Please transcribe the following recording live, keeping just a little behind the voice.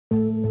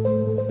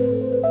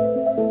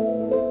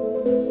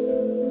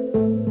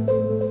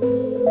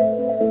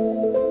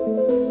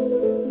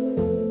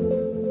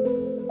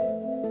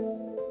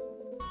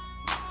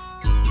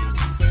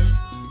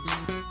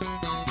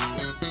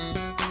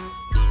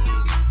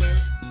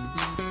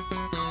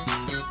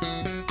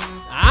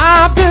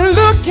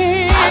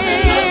looking. I've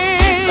been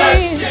looking,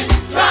 searching,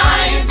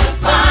 trying to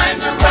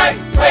find the right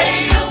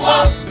way to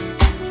walk.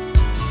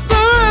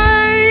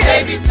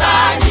 Stay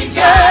beside me,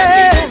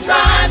 guide me, and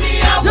try me.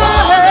 I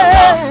wanna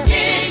walk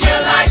in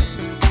your light.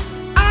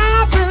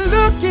 I've been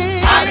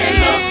looking,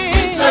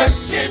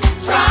 searching,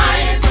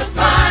 trying to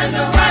find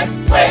the right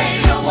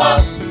way to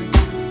walk.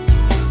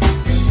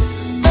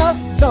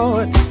 The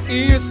Lord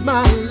is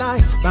my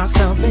light, my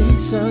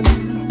salvation.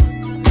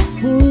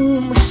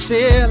 Whom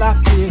shall I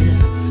fear?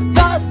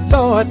 The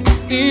Lord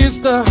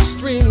is the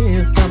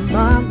strength of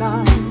my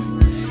life.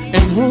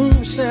 And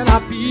whom shall I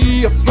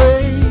be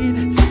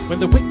afraid? When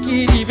the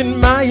wicked, even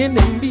my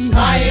enemy,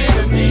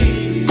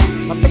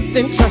 my faith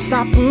and trust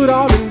I put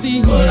all in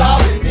thee.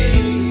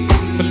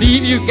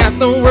 Believe you got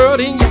the world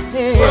in your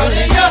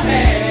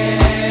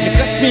hand. You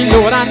bless me,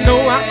 Lord, I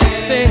know I can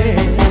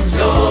stand.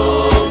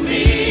 Show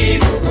me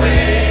the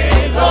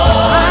way, Lord.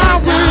 I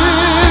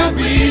will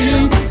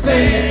be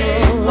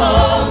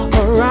faithful,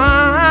 for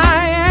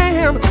I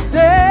am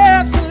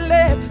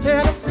desolate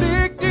and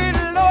afflicted.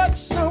 Lord,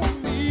 show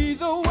me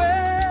the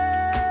way.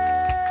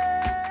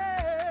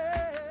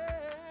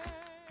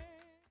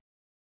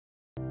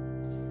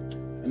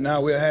 And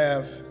now we'll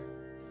have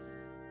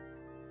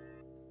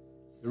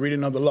the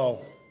reading of the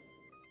law.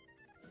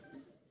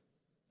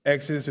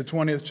 Exodus, the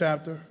 20th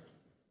chapter,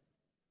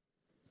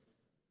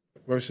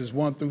 verses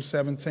 1 through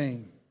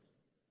 17.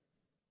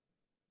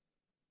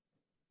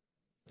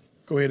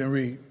 Go ahead and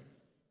read.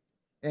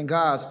 And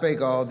God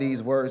spake all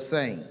these words,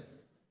 saying,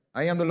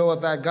 I am the Lord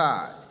thy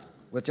God,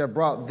 which have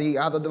brought thee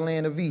out of the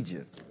land of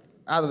Egypt,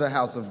 out of the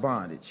house of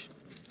bondage.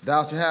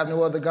 Thou shalt have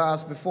no other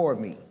gods before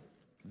me.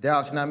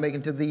 Thou shalt not make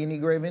unto thee any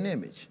graven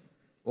image,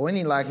 or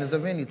any likeness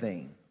of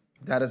anything,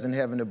 that is in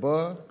heaven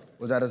above,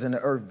 or that is in the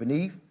earth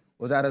beneath,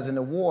 or that is in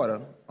the water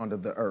under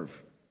the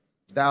earth.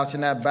 Thou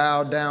shalt not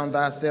bow down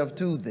thyself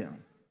to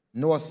them,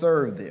 nor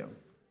serve them.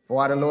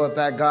 For I, the Lord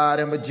thy God,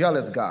 am a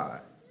jealous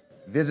God,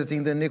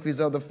 visiting the iniquities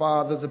of the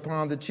fathers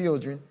upon the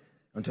children,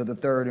 unto the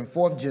third and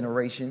fourth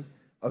generation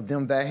of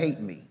them that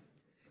hate me,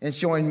 and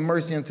showing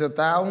mercy unto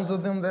thousands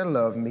of them that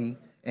love me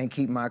and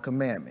keep my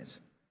commandments.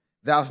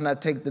 Thou shalt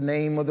not take the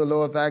name of the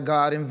Lord thy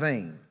God in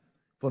vain,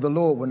 for the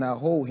Lord will not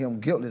hold him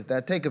guiltless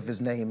that taketh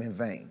his name in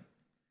vain.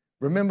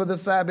 Remember the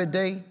Sabbath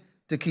day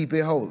to keep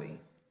it holy.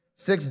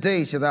 6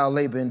 days shalt thou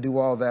labor and do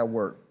all that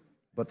work,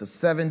 but the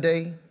 7th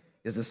day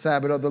is the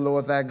Sabbath of the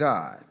Lord thy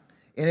God.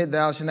 In it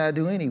thou shalt not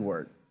do any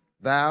work,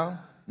 thou,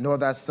 nor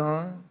thy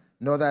son,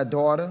 nor thy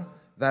daughter,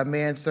 thy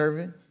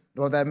manservant,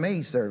 nor thy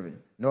maidservant,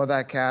 nor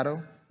thy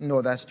cattle,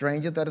 nor thy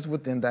stranger that is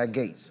within thy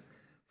gates.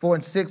 For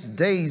in 6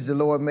 days the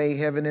Lord made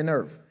heaven and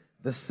earth,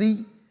 the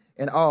sea,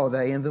 and all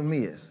that in them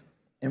is,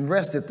 and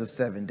rested the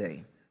 7th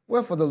day.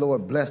 Wherefore the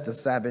Lord blessed the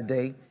Sabbath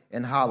day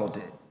and hallowed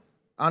it.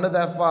 Honor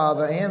thy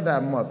father and thy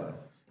mother,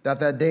 that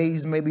thy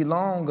days may be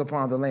long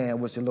upon the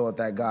land which the Lord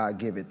thy God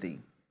giveth thee.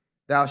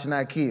 Thou shalt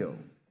not kill.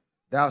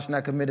 Thou shalt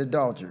not commit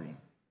adultery.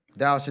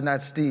 Thou shalt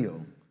not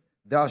steal.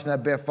 Thou shalt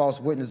not bear false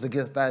witness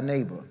against thy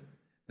neighbor.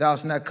 Thou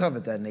shalt not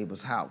covet thy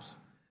neighbor's house.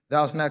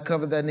 Thou shalt not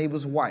covet thy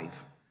neighbor's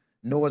wife,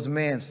 nor his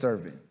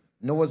manservant,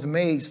 nor his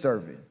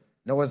maidservant,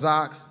 nor his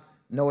ox,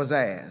 nor his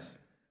ass,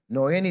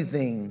 nor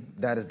anything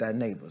that is thy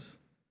neighbor's.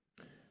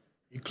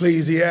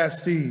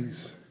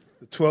 Ecclesiastes,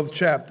 the 12th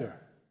chapter,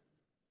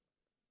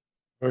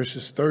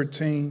 verses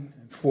 13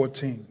 and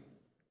 14.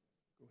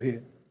 Go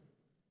ahead.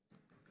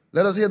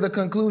 Let us hear the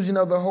conclusion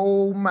of the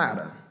whole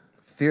matter.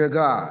 Fear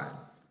God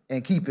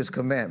and keep his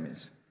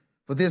commandments,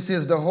 for this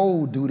is the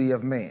whole duty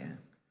of man.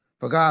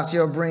 For God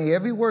shall bring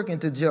every work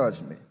into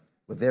judgment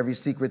with every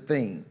secret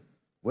thing,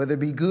 whether it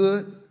be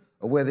good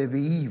or whether it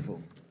be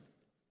evil.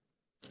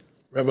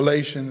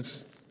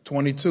 Revelations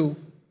 22,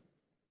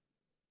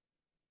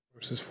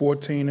 verses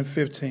 14 and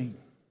 15.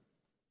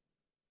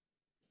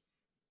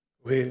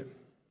 Go ahead.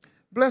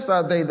 Blessed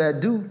are they that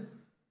do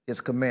his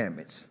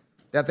commandments,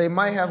 that they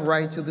might have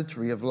right to the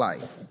tree of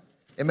life,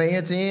 and may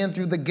enter in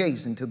through the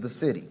gates into the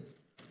city.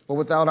 For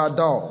without our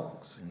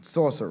dogs, and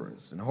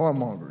sorcerers, and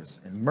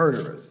whoremongers, and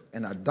murderers,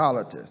 and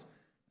idolaters,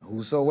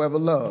 whosoever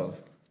love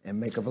and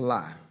make of a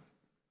lie.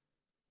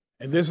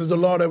 And this is the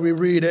law that we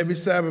read every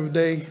Sabbath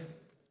day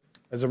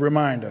as a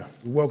reminder.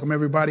 We welcome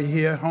everybody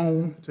here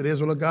home to the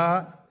Israel of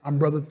God. I'm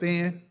Brother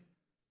Thin.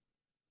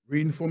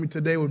 Reading for me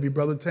today would be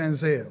Brother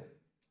Tanzel.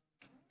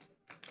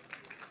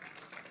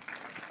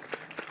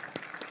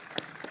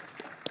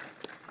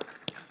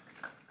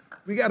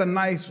 We got a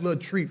nice little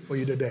treat for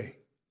you today.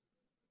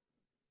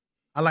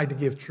 I like to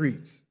give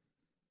treats.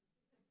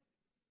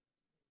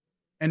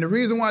 And the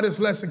reason why this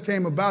lesson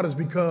came about is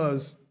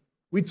because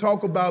we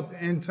talk about the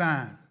end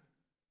time.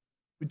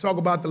 We talk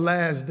about the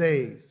last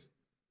days.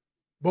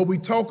 But we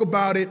talk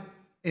about it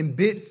in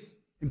bits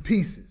and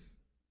pieces.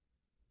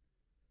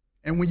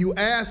 And when you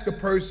ask a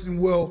person,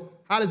 well,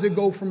 how does it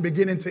go from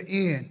beginning to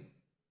end?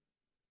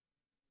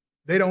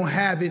 They don't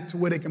have it to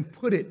where they can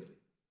put it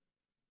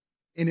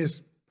in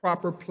its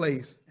proper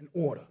place and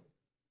order.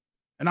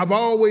 And I've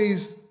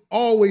always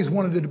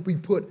wanted it to be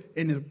put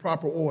in the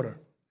proper order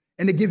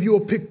and to give you a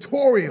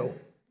pictorial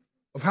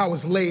of how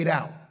it's laid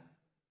out.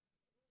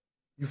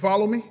 You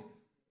follow me?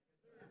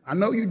 I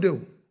know you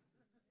do.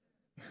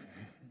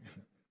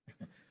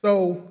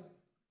 So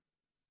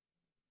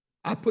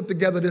I put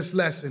together this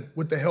lesson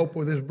with the help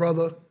of this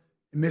brother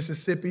in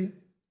Mississippi.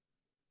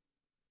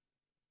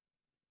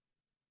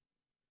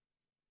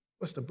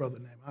 What's the brother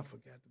name? I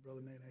forgot the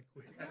brother name that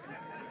quick.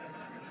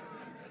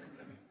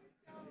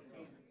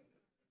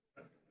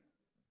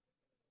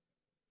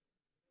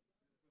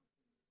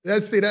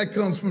 Let's see, that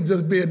comes from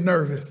just being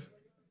nervous.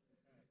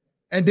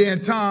 And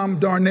then Tom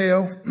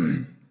Darnell,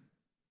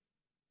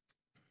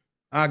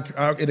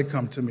 it'll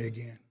come to me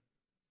again.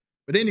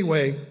 But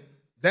anyway,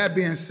 that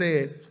being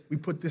said, we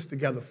put this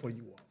together for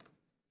you all.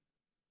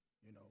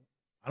 You know,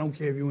 I don't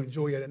care if you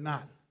enjoy it or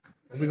not,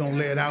 but we're going to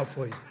lay it out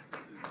for you.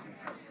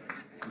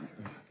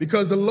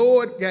 Because the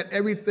Lord got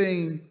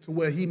everything to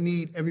where he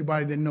needs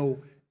everybody to know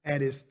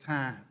at his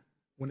time,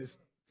 when it's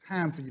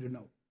time for you to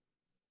know.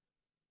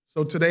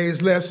 So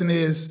today's lesson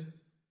is,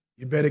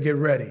 you better get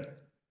ready.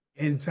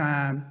 End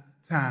time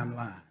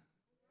timeline.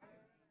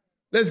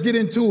 Let's get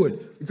into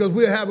it, because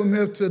we'll have them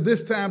here till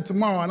this time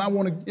tomorrow, and I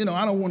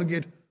don't want to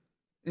get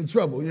in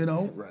trouble, you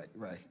know?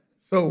 Right.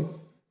 So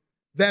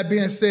that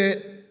being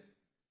said,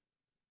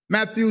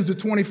 Matthew's the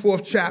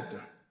 24th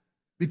chapter,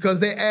 because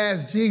they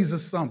asked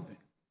Jesus something.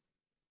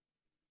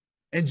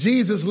 And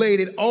Jesus laid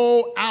it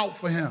all out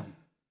for him.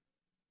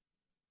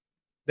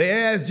 They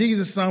asked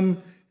Jesus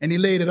something, and he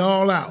laid it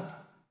all out.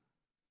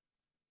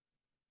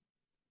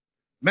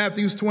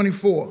 Matthew's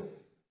 24.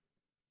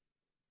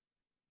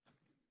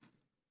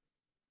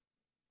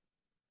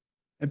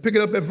 And pick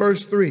it up at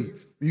verse 3.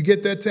 You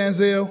get that,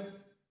 Tanzel?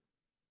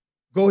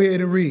 Go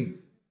ahead and read.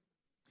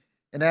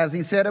 And as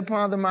he sat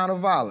upon the Mount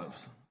of Olives,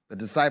 the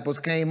disciples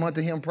came unto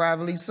him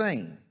privately,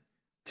 saying,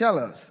 Tell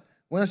us,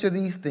 when shall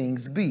these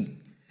things be?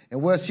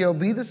 And what shall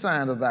be the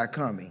sign of thy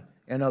coming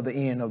and of the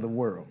end of the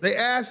world? They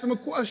asked him a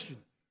question.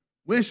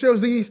 When shall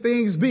these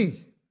things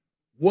be?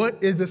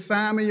 What is the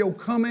sign of your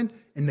coming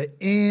and the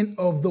end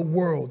of the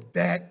world?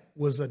 That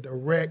was a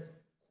direct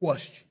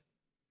question.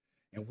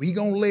 And we're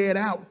going to lay it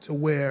out to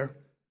where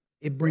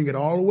it bring it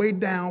all the way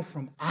down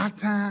from our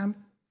time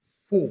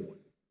forward.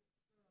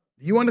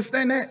 Do you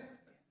understand that?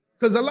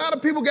 Because a lot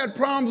of people got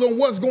problems on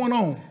what's going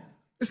on.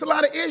 There's a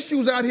lot of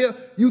issues out here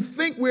you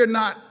think we're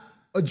not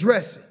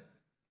addressing.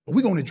 But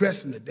we're going to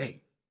address them today.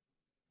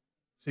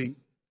 See,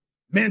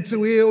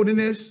 mental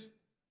illness,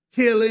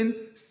 killing,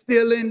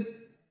 stealing,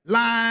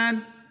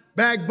 lying,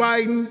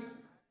 backbiting.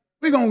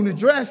 We're going to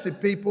address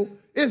it, people.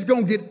 It's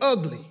going to get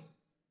ugly.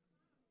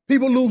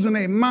 People losing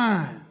their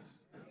minds.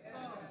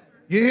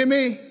 You hear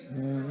me?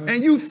 Mm-hmm.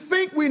 And you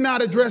think we're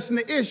not addressing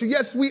the issue.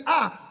 Yes, we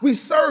are. We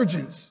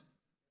surgeons.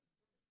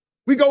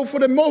 We go for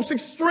the most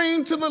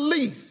extreme to the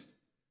least.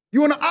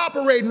 You in the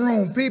operating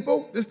room,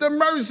 people. It's the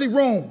emergency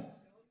room.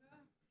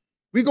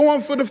 We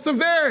going for the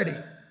severity,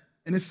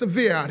 and it's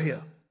severe out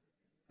here,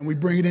 and we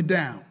bringing it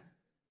down.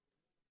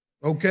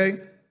 Okay?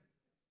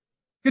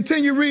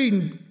 Continue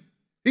reading.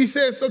 He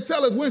says, so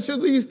tell us, when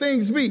shall these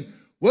things be?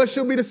 What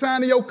shall be the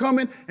sign of your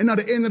coming and of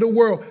the end of the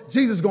world?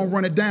 Jesus is going to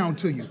run it down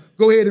to you.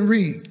 Go ahead and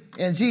read.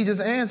 And Jesus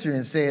answered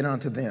and said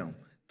unto them,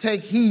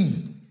 Take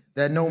heed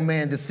that no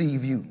man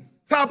deceive you.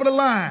 Top of the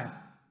line.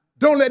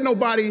 Don't let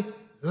nobody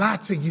lie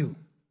to you.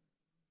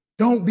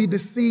 Don't be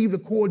deceived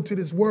according to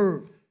this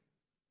word.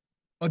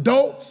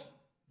 Adults,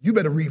 you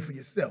better read for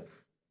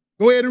yourself.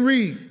 Go ahead and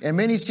read. And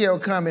many shall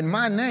come in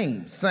my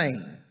name,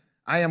 saying,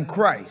 I am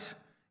Christ,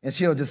 and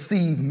shall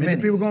deceive many.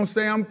 Many people going to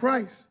say, I'm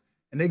Christ,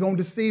 and they're going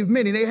to deceive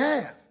many. They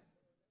have.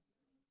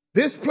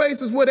 This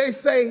place is where they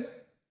say,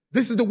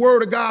 this is the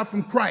word of God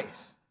from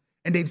Christ,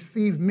 and they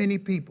deceive many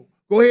people.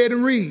 Go ahead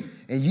and read.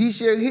 And ye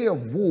shall hear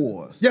of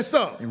wars. Yes,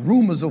 sir. And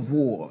rumors of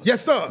wars.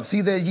 Yes, sir. And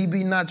see that ye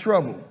be not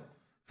troubled.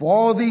 For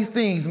all these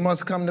things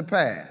must come to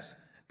pass,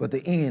 but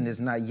the end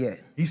is not yet.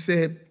 He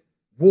said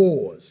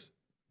wars,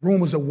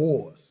 rumors of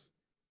wars.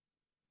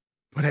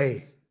 But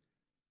hey,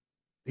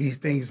 these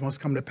things must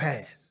come to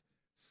pass.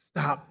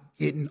 Stop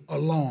getting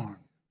alarmed.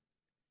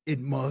 It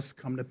must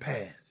come to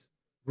pass.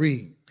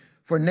 Read.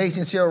 For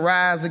nation shall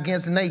rise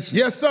against nation.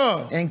 Yes,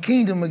 sir. And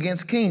kingdom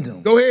against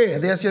kingdom. Go ahead.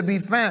 And there shall be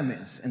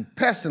famines and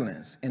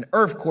pestilence and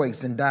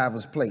earthquakes in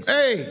divers places.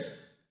 Hey,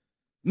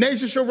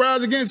 nation shall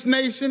rise against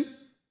nation.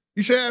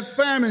 You shall have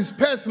famines,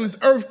 pestilence,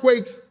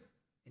 earthquakes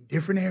in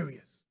different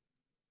areas,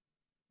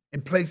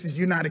 in places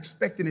you're not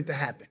expecting it to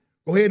happen.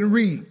 Go ahead and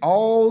read.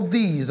 All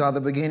these are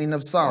the beginning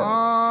of sorrows.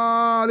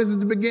 Oh, this is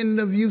the beginning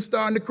of you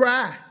starting to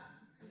cry.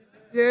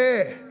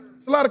 Yeah,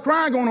 there's a lot of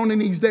crying going on in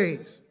these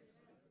days.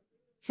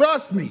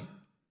 Trust me.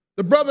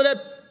 The brother that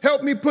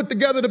helped me put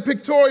together the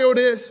pictorial of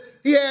this,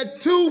 he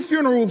had 2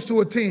 funerals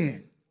to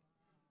attend.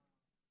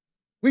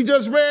 We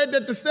just read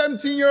that the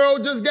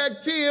 17-year-old just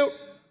got killed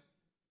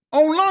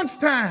on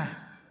lunchtime.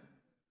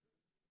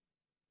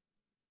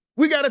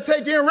 We got to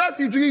take in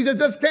refugees that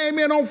just came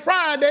in on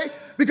Friday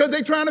because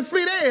they're trying to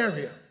flee their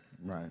area.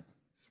 Right.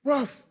 It's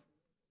rough.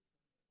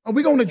 Are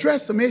we going to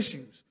address some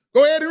issues?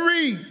 Go ahead and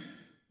read.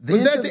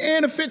 Was that the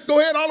end of 15? Go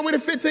ahead all the way to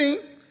 15.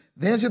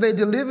 Then shall they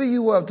deliver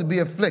you up to be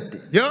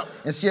afflicted. Yep.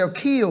 And shall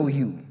kill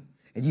you.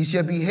 And ye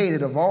shall be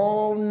hated of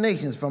all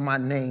nations for my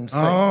name's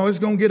sake. Oh, it's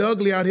going to get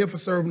ugly out here for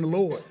serving the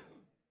Lord.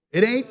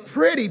 It ain't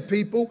pretty,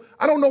 people.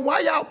 I don't know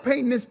why y'all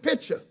painting this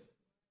picture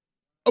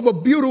of a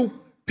beautiful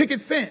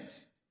picket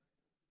fence.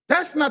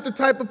 That's not the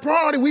type of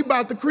party we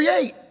about to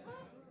create.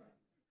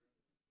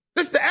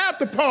 This the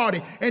after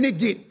party, and it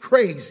get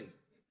crazy.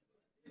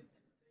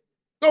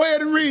 Go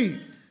ahead and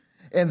read.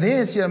 And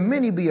then shall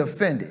many be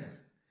offended,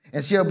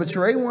 and shall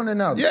betray one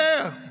another.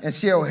 Yeah. And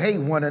shall hate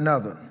one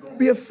another.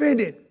 Be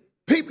offended.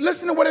 People,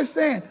 listen to what it's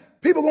saying.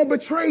 People gonna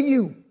betray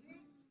you.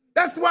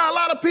 That's why a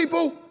lot of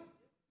people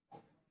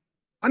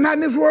are not in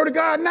this word of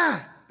God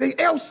now. They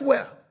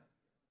elsewhere.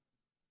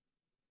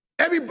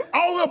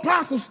 All the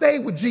apostles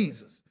stayed with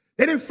Jesus.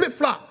 They didn't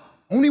flip-flop.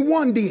 Only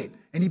one did,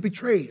 and he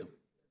betrayed them.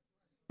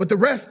 But the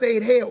rest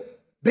stayed held,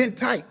 bent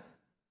tight.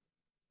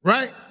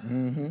 Right?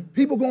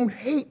 People gonna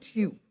hate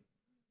you.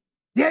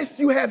 Yes,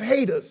 you have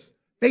haters.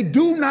 They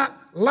do not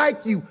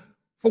like you.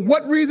 For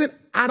what reason?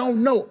 I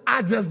don't know.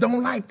 I just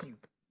don't like you.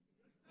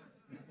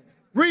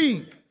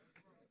 Read.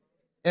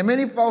 And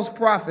many false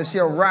prophets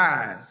shall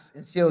rise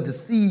and shall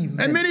deceive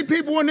many. And many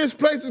people in this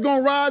place is going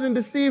to rise and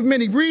deceive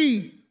many.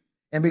 Read.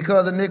 And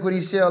because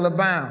iniquity shall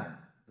abound,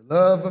 the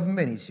love of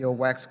many shall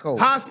wax cold.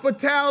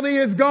 Hospitality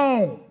is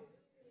gone.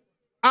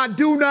 I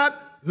do not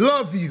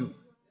love you.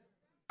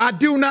 I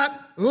do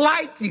not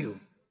like you.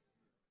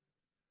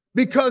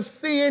 Because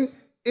sin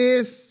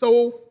is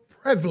so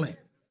prevalent.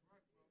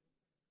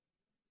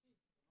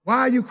 Why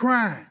are you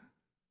crying?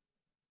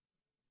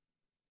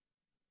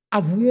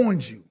 I've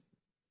warned you.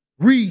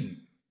 Read.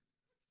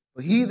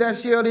 But he that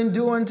shall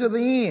endure unto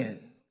the end,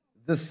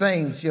 the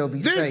same shall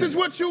be saved. This is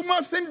what you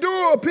must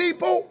endure,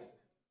 people.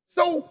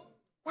 So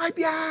wipe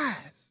your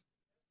eyes.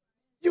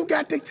 You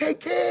got to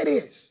take care of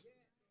this.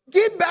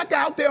 Get back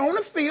out there on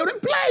the field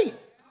and play.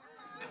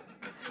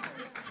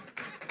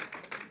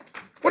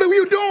 What are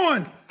you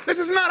doing? This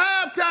is not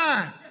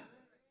halftime.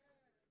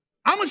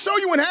 I'm going to show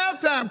you when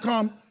halftime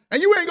comes,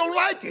 and you ain't going to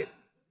like it.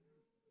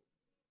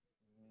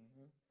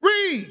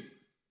 Read.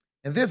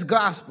 And this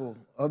gospel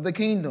of the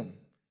kingdom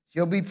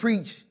shall be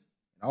preached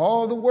in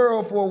all the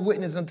world for a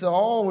witness unto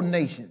all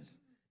nations,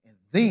 and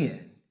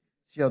then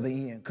shall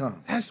the end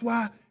come. That's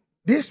why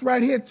this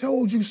right here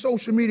told you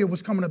social media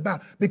was coming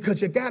about, because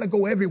you got to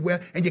go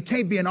everywhere, and you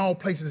can't be in all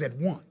places at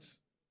once.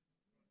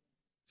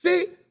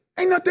 See?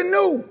 Ain't nothing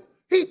new.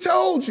 He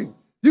told you.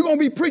 You're going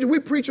to be preaching.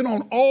 We're preaching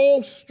on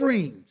all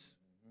streams.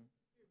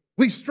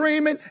 We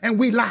streaming and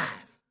we live.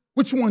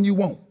 Which one you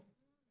want?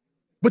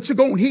 But you're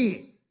going to hear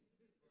it.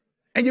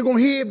 And you're going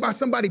to hear it by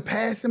somebody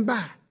passing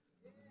by.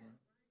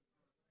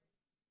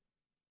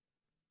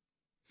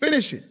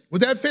 Finish it. Was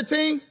that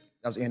 15?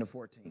 That was the end of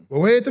 14.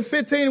 Go ahead to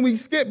 15 and we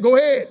skip. Go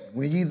ahead.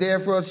 When ye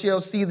therefore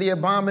shall see the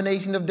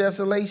abomination of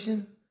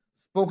desolation,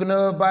 spoken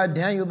of by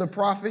Daniel the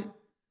prophet,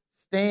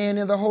 stand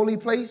in the holy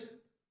place,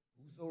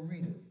 whoso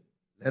readeth,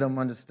 let him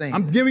understand.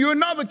 I'm giving you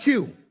another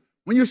cue.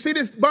 When you see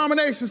this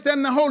abomination stand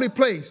in the holy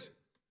place,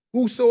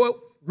 whoso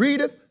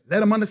readeth,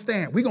 let him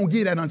understand. We're going to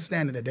give that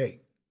understanding today.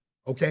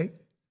 Okay?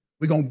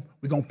 We're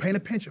gonna paint a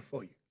picture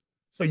for you.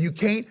 So you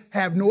can't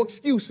have no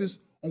excuses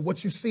on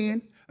what you're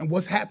seeing and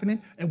what's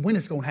happening and when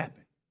it's going to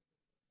happen.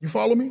 You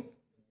follow me?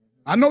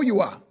 I know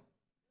you are.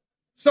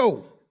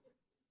 So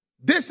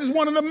this is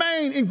one of the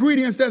main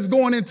ingredients that's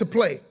going into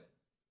play.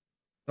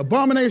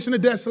 Abomination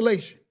of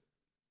desolation.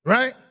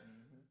 Right?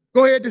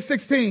 Go ahead to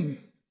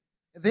 16.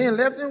 And then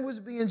let them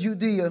which be in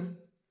Judea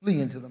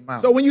flee into the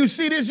mountains. So when you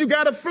see this, you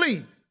got to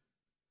flee.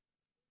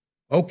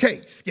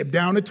 Okay, skip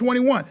down to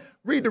 21.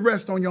 Read the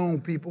rest on your own,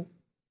 people.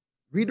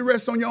 Read the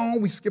rest on your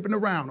own. We skipping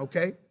around,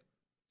 okay?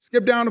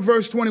 Skip down to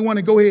verse 21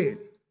 and go ahead.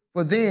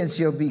 For then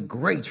shall be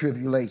great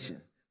tribulation,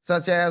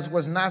 such as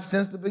was not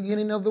since the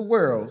beginning of the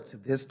world to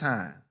this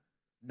time.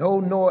 No,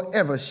 nor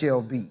ever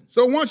shall be.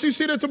 So once you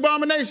see this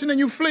abomination and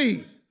you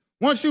flee,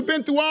 once you've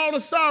been through all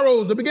the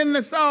sorrows, the beginning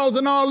of sorrows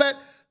and all that,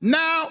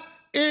 now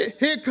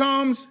here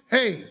comes,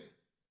 hey,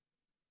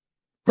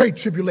 great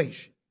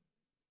tribulation.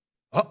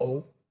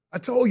 Uh-oh. I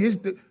told you,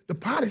 the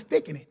pot is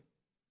thickening.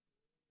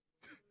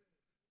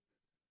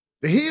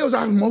 The hills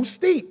are most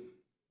steep.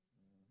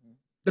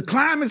 The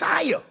climb is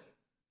higher.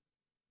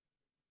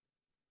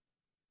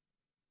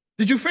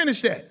 Did you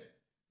finish that?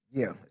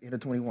 Yeah, end of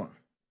 21.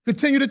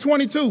 Continue to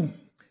 22.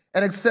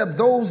 And except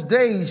those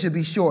days should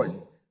be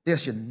shortened, there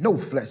should no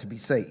flesh be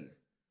saved.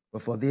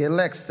 But for the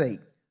elect's sake,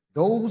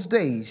 those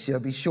days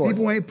shall be shortened.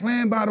 People ain't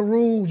playing by the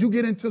rules. You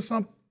get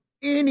into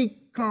any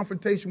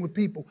confrontation with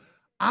people,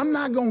 I'm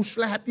not going to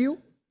slap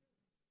you.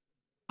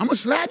 I'm going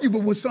to slap you,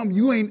 but with something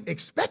you ain't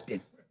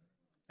expecting.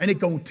 And it's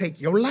going to take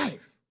your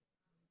life.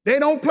 They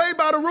don't play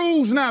by the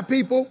rules now,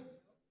 people.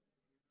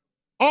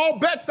 All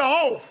bets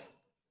are off.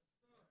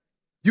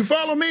 You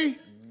follow me?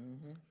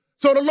 Mm-hmm.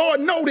 So the Lord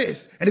know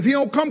this. And if he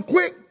don't come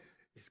quick,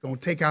 it's going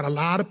to take out a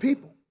lot of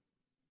people.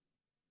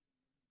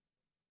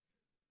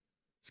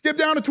 Skip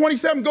down to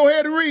 27. Go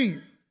ahead and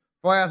read.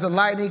 For as the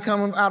lightning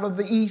cometh out of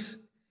the east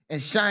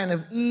and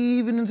shineth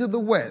even into the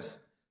west,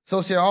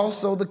 so shall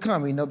also the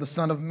coming of the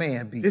Son of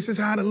Man be. This is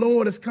how the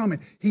Lord is coming.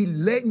 He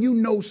letting you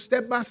know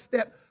step by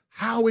step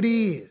how it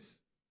is.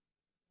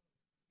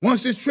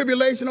 Once this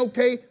tribulation,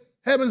 okay,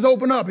 heavens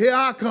open up. Here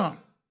I come.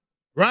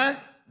 Right?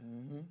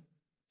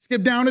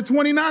 Skip down to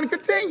 29 and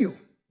continue.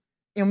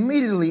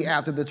 Immediately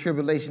after the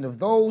tribulation of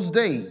those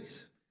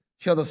days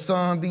shall the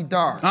sun be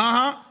dark,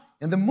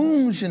 and the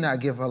moon shall not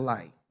give her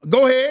light.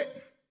 Go ahead.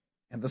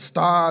 And the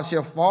stars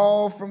shall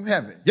fall from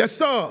heaven. Yes,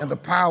 sir. And the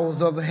powers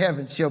of the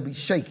heavens shall be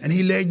shaken. And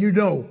he let you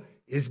know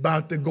it's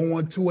about to go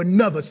into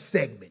another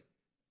segment.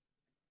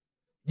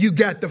 You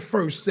got the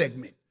first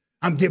segment.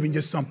 I'm giving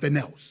you something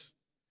else.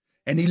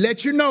 And he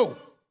let you know.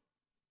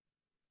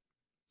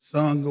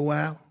 Sun go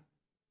out.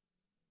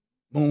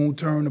 Moon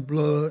turn to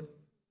blood.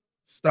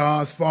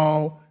 Stars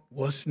fall.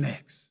 What's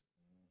next?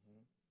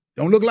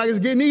 Don't look like it's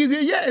getting easier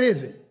yet,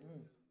 is it?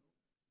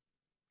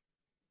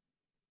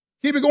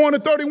 Keep it going to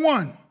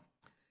 31.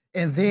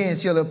 And then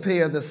shall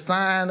appear the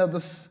sign of the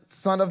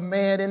Son of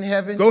Man in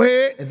heaven. Go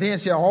ahead. And then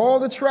shall all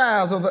the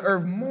tribes of the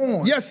earth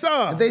mourn. Yes,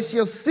 sir. And they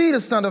shall see the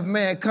Son of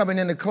Man coming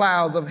in the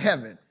clouds of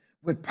heaven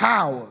with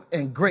power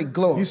and great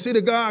glory. You see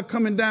the God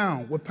coming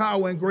down with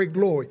power and great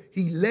glory.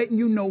 He letting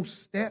you know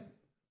step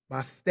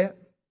by step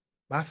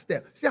by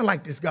step. See, I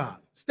like this God.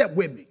 Step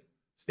with me.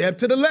 Step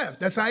to the left.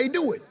 That's how he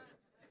do it.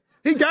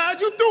 He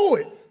guides you through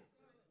it.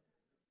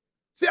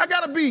 See,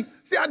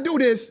 I do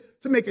this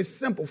to make it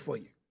simple for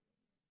you.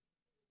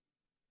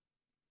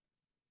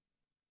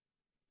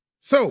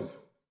 So,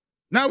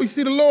 now we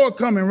see the Lord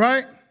coming,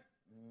 right?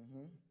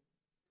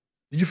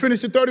 Did you finish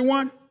the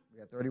 31? We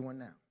got 31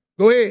 now.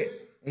 Go ahead.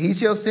 And he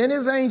shall send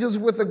his angels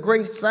with a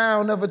great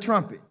sound of a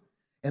trumpet,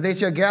 and they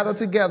shall gather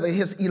together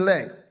his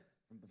elect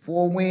from the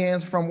four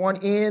winds from one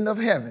end of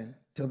heaven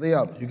to the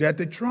other. You got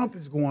the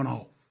trumpets going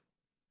off.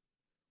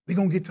 We're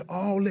going to get to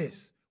all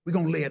this. We're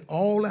going to lay it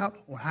all out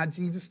on how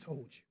Jesus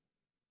told you,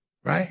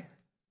 right?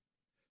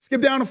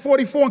 Skip down to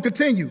 44 and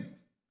continue.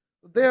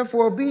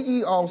 Therefore be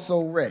ye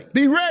also ready.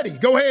 Be ready.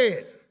 Go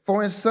ahead.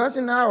 For in such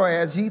an hour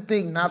as ye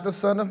think not the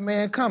Son of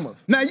Man cometh.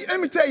 Now, let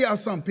me tell y'all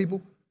something,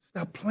 people.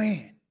 Stop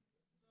playing.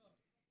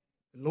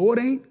 The Lord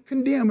ain't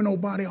condemning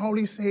nobody. All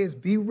he says,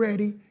 be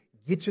ready,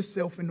 get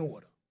yourself in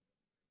order.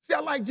 See,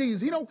 I like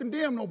Jesus. He don't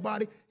condemn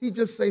nobody. He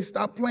just says,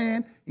 stop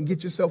playing and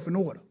get yourself in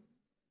order.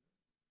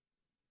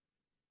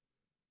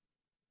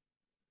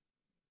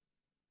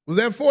 Was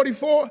that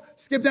 44?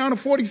 Skip down to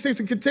 46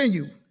 and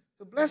continue.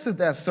 So blessed is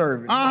that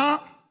servant.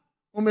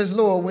 Whom his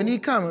Lord, when he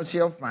cometh,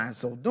 shall find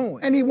so doing.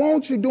 And he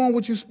wants you doing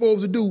what you're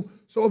supposed to do.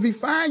 So if he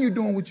find you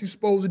doing what you're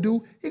supposed to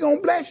do, he going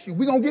to bless you.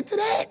 We're going to get to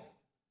that.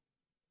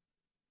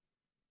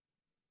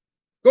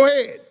 Go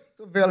ahead.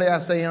 So verily I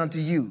say unto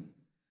you,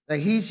 that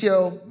he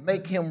shall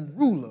make him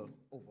ruler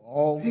over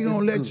all. He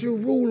going to let you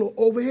ruler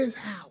over his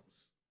house.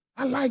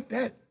 I like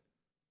that.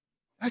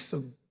 That's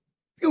a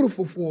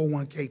beautiful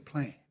 401k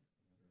plan.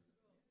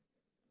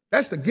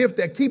 That's the gift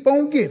that keep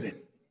on giving.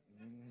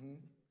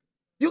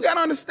 You got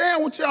to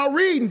understand what y'all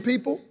reading,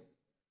 people.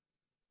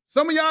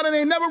 Some of y'all that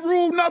ain't never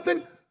ruled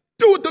nothing,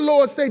 do what the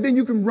Lord say, then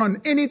you can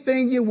run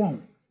anything you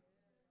want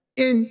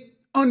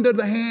under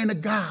the hand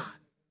of God.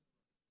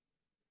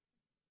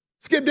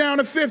 Skip down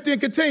to 50 and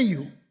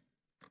continue.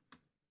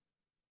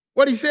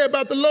 What he said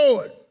about the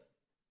Lord.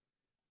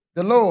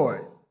 The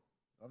Lord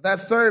of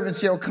that servant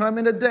shall come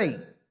in a day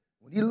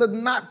when ye look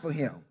not for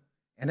him,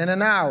 and in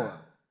an hour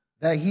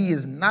that he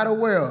is not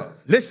aware of.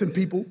 Listen,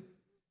 people.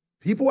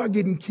 People are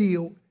getting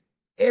killed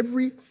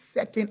every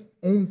second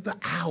on the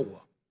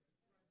hour.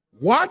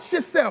 Watch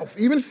yourself,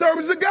 even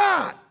service of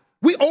God.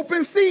 We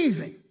open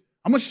season.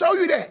 I'm going to show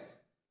you that.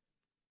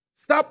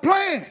 Stop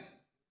playing.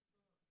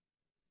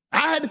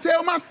 I had to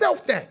tell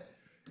myself that.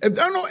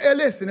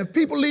 Listen, if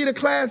people leave a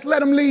class, let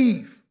them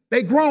leave.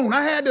 They grown.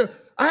 I had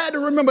to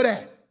remember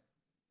that.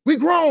 We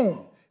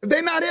grown. If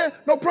they're not here,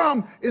 no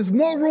problem. There's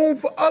more room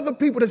for other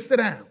people to sit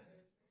down.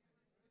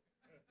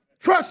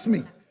 Trust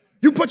me.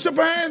 You put your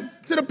hand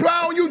to the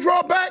plow and you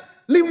draw back,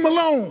 leave them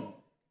alone.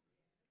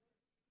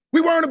 We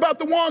worrying about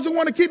the ones who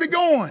want to keep it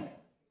going.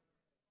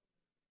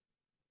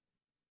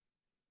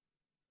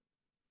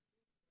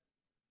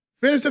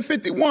 Finish to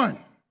 51.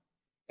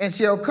 And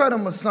shall cut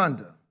him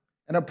asunder,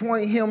 and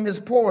appoint him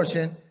his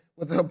portion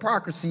with the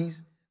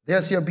hypocrisies.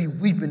 There shall be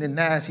weeping and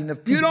gnashing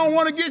of teeth. You don't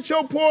want to get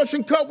your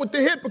portion cut with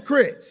the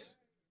hypocrites.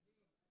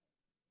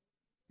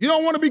 You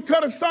don't want to be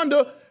cut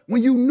asunder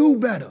when you knew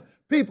better.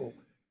 People,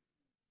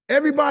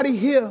 everybody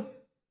here,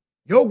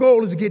 your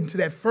goal is to get into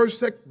that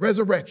first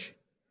resurrection.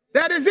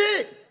 That is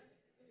it.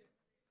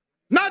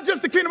 Not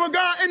just the kingdom of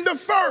God in the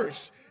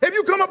first. If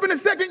you come up in the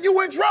second, you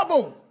in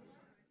trouble.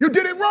 You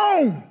did it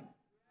wrong.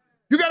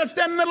 You got to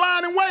stand in the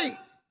line and wait.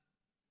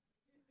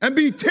 And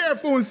be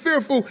tearful and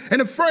fearful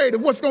and afraid of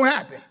what's going to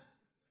happen.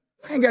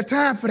 I ain't got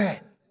time for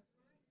that.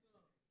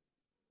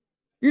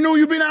 You know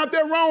you've been out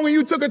there wrong and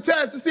you took a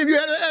test to see if you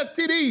had an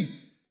STD.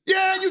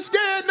 Yeah, you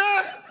scared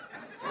now.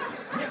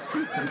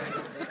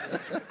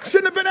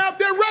 Shouldn't have been out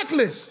there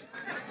reckless.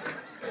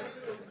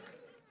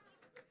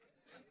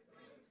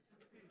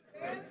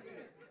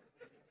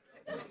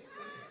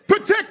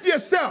 Protect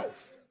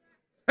yourself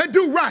and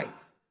do right,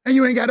 and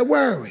you ain't got to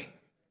worry.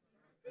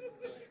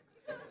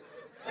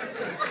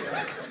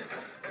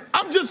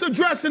 just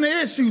addressing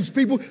the issues,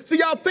 people. See,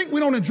 y'all think we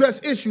don't address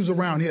issues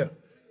around here.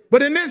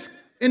 But in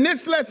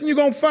this lesson, you're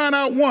going to find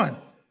out one.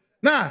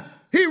 Now,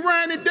 he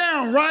ran it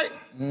down, right?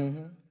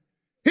 Mm-hmm.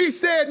 He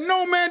said,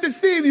 no man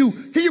deceive you.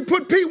 Can you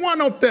put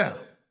P1 up there?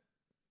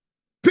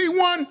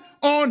 P1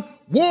 on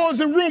wars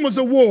and rumors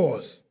of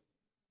wars.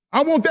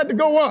 I want that to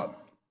go up.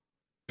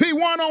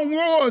 P1 on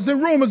wars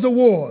and rumors of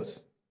wars.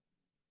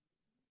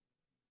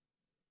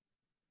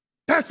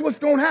 That's what's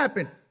going to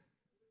happen.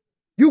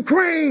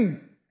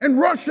 Ukraine and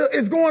Russia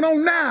is going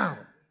on now.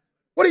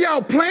 What are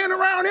y'all playing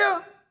around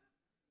here?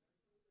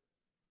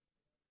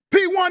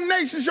 P1,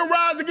 nation shall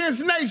rise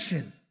against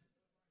nation.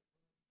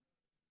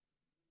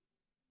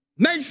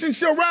 Nation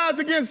shall rise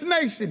against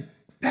nation.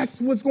 That's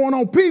what's going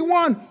on.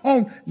 P1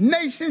 on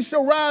nation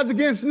shall rise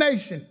against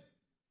nation.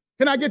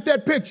 Can I get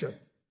that picture?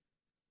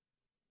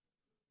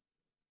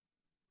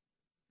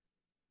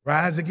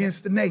 Rise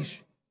against the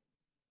nation.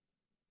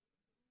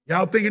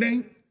 Y'all think it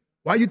ain't?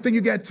 Why you think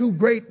you got two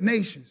great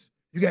nations?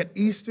 You got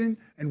Eastern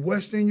and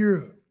Western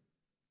Europe.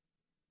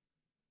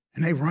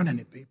 And they running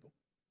it, people.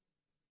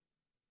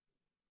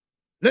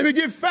 Let me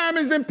give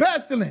famines and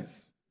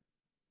pestilence.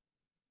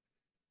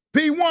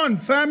 P1,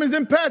 famines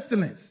and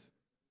pestilence.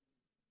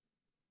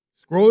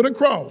 Scroll it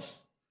across.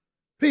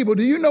 People,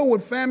 do you know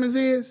what famines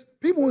is?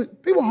 People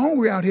are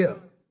hungry out here.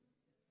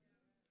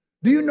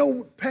 Do you know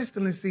what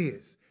pestilence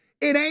is?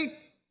 It ain't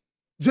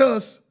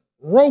just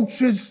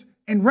roaches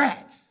and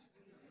rats.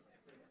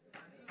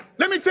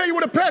 Let me tell you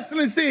what a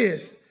pestilence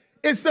is.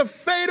 It's a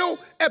fatal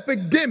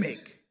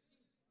epidemic,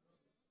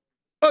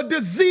 a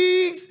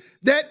disease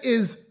that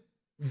is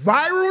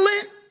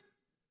virulent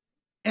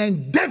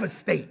and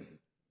devastating.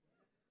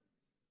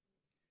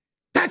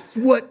 That's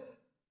what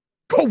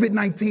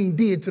COVID-19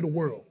 did to the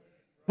world.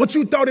 What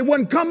you thought it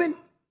wasn't coming?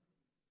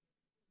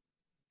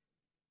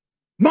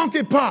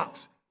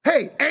 Monkeypox.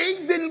 Hey,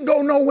 AIDS didn't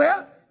go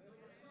nowhere.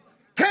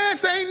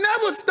 Cancer ain't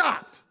never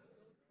stopped.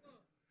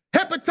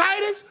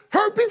 Hepatitis,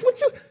 herpes,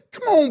 what you,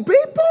 come on,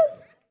 people.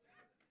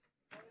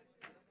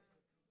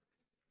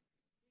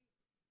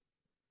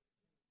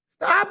 It's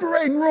the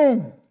operating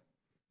room.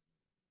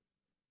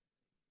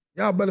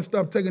 Y'all better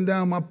stop taking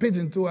down my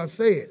pigeon until I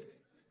say it.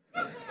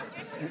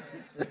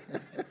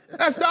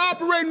 That's the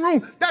operating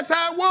room. That's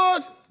how it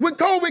was when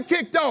COVID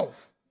kicked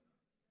off.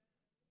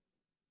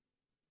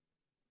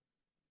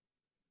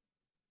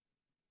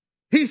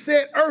 He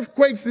said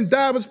earthquakes in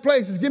diverse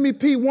places. Give me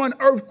P1,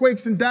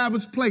 earthquakes in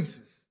diverse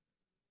places.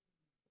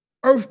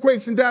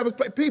 Earthquakes in diverse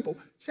places. People,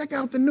 check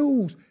out the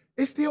news.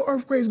 There's still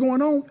earthquakes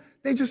going on.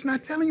 They're just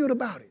not telling you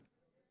about it.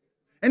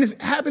 And it's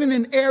happening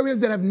in areas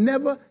that have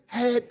never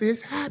had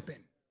this happen.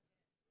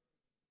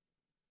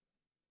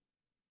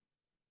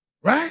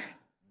 Right?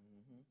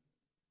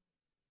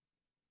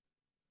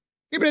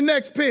 Give me the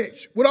next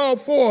pitch with all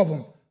four of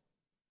them.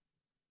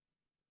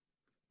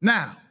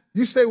 Now,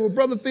 you say, well,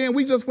 Brother Thin,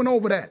 we just went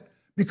over that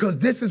because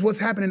this is what's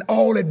happening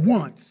all at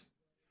once.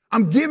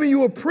 I'm giving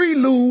you a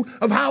prelude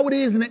of how it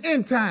is in the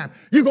end time.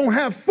 You're going to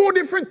have four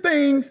different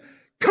things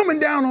coming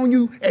down on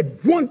you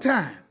at one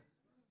time.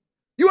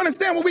 You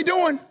understand what we're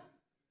doing?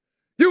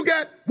 You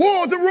got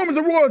wars and rumors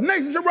of wars.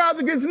 Nations shall rise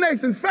against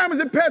nations, famines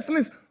and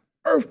pestilence,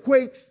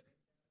 earthquakes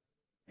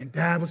in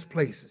diverse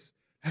places.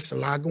 That's a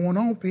lot going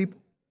on, people.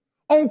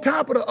 On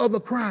top of the other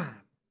crime,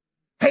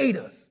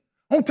 haters,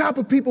 on top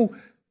of people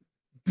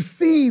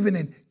deceiving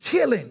and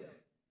killing,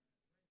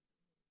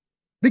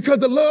 because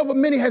the love of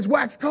many has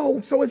waxed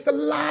cold. So it's a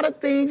lot of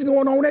things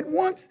going on at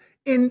once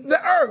in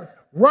the earth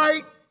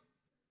right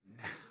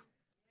now.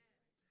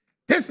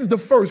 This is the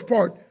first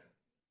part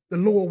the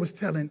Lord was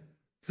telling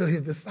to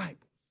his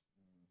disciples.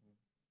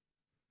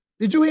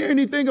 Did you hear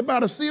anything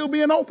about a seal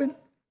being open?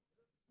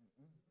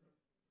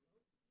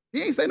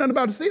 He ain't say nothing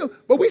about the seal,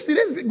 but we see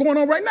this going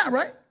on right now,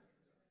 right?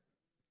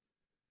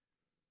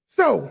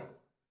 So,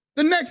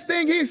 the next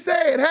thing he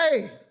said,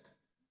 hey,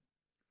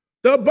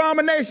 the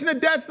abomination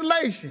of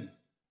desolation.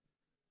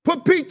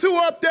 Put P2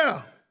 up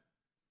there.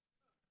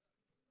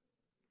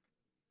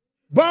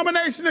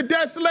 Abomination of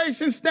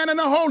desolation, stand in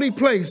a holy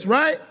place,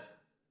 right?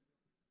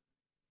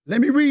 Let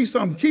me read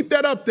something. Keep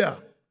that up there.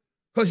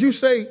 Because you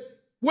say,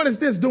 what is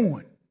this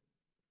doing?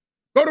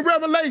 Go to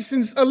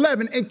Revelations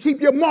 11 and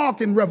keep your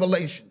mark in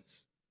Revelations.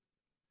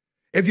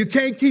 If you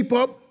can't keep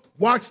up,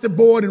 watch the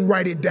board and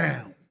write it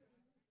down.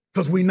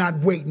 Because we're not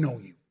waiting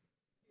on you.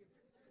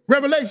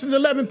 Revelation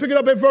 11, pick it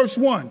up at verse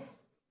 1.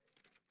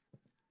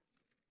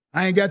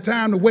 I ain't got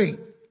time to wait.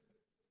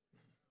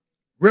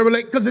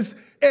 Revelation, because it's,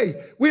 hey,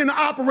 we're in the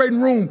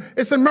operating room.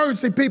 It's an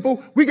emergency,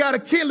 people. We got to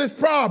kill this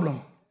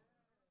problem.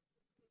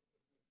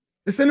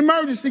 It's an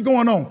emergency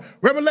going on.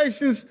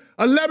 Revelations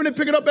 11, and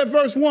pick it up at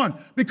verse 1.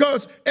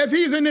 Because if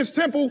he's in this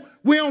temple,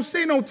 we don't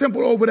see no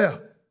temple over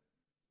there.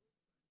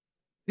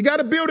 You got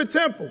to build a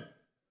temple.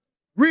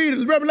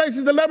 Read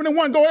Revelations 11 and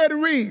 1. Go ahead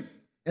and read.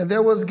 And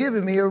there was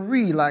given me a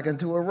reed like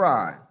unto a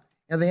rod.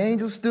 And the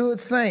angel stood,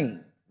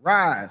 saying,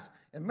 Rise,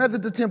 and measure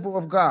the temple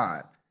of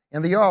God,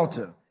 and the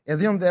altar, and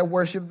them that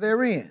worship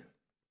therein.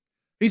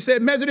 He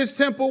said, measure this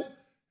temple,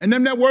 and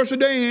them that worship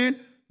therein.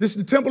 This is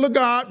the temple of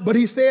God. But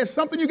he says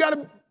something you got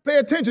to pay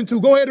attention to.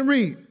 Go ahead and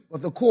read.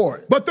 But the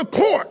court,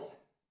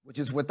 which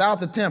is without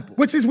the temple.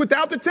 Which is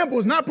without the temple.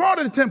 It's not part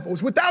of the temple.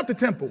 It's without the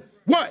temple.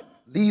 What?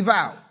 Leave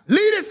out.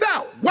 Lead us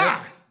out.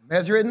 Why?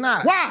 Measure it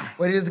not. Why?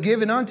 For it is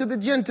given unto the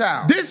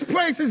Gentiles. This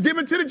place is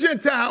given to the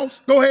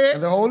Gentiles. Go ahead.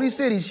 And the holy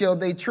city shall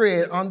they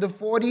tread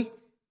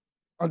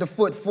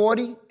underfoot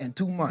 40 and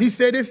 2 months. He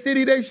said this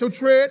city they shall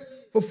tread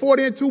for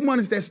 40 and 2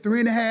 months. That's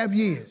 3.5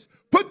 years.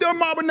 Put the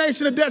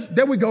abomination of death.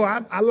 There we go.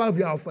 I love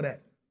y'all for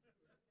that.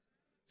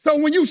 So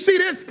when you see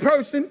this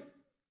person,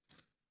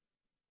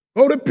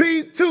 go to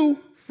P2,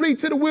 flee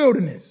to the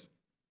wilderness.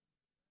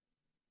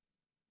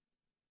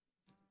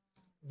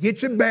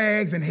 Get your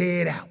bags and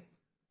head out.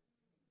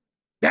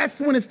 That's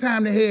when it's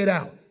time to head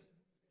out.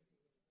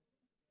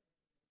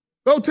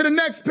 Go to the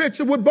next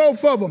picture with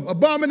both of them,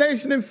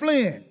 abomination and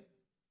fleeing.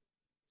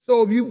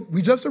 So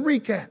we just a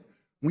recap.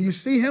 When you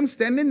see him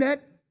standing in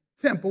that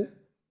temple,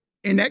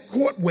 in that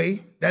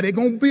courtway that they're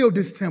going to build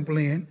this temple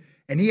in,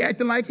 and he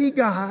acting like he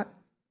God,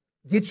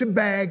 get your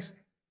bags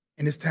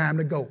and it's time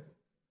to go.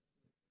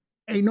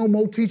 Ain't no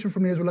more teacher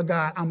from Israel of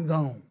God, I'm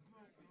gone.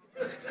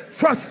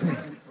 Trust me.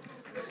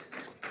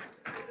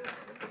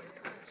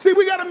 See,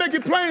 we got to make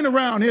it plain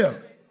around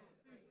here.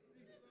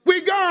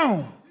 We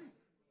gone.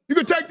 You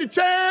can take the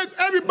chairs,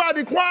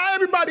 everybody quiet,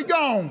 everybody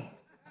gone.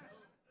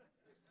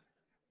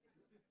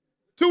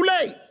 Too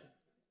late.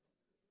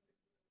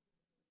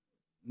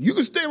 You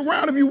can stay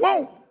around if you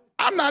want.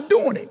 I'm not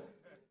doing it.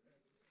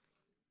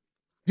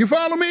 You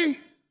follow me?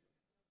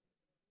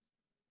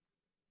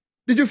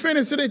 Did you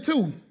finish today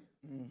too?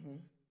 Mm-hmm.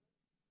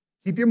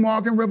 Keep your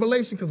mark in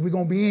Revelation because we're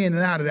going to be in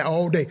and out of that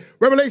all day.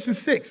 Revelation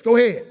 6, go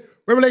ahead.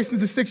 Revelation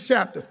is the 6th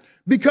chapter.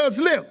 Because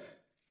look,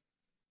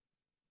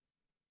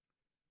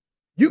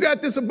 you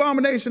got this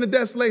abomination of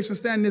desolation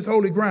standing this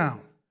holy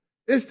ground.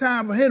 It's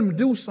time for him to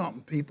do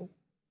something, people.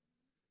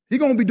 He's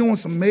going to be doing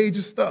some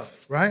major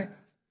stuff, right?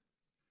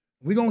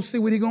 We're going to see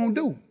what he's going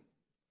to do.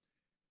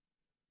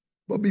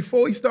 But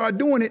before he start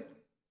doing it,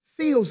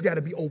 seals got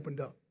to be opened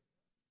up.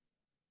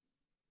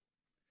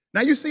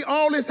 Now, you see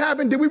all this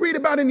happen. Did we read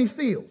about any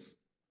seals?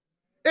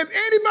 If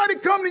anybody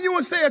come to you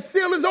and say a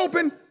seal is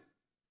open,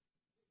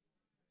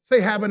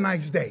 say have a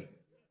nice day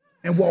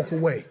and walk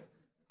away.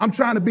 I'm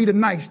trying to be the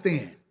nice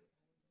then.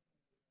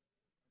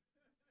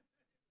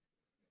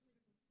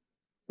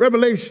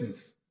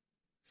 Revelations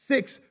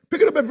 6.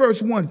 Pick it up at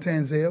verse 1,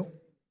 Tanzel.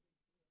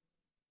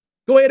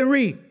 Go ahead and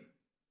read.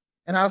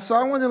 And I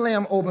saw when the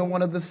Lamb opened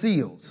one of the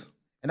seals,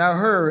 and I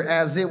heard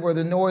as it were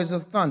the noise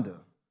of thunder,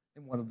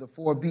 and one of the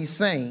 4 beasts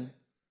saying,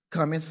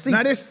 come and see.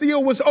 Now this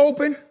seal was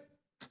open,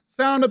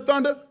 sound of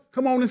thunder.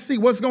 Come on and see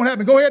what's going to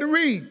happen. Go ahead and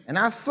read. And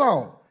I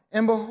saw,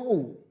 and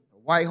behold, a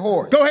white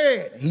horse. Go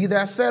ahead. And he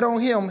that sat on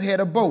him had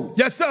a bow.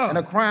 Yes, sir. And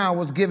a crown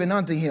was given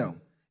unto him.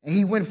 And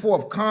he went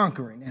forth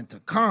conquering and to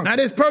conquer. Now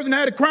this person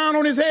had a crown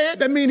on his head.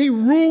 That means he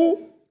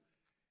ruled.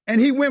 And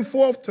he went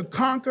forth to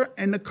conquer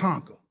and to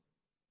conquer.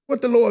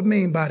 What the Lord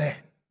mean by that?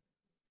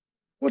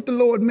 What the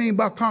Lord mean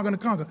by conquer and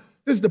to conquer?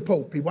 This is the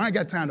Pope, people. I ain't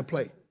got time to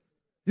play.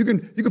 You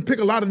can pick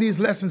a lot of these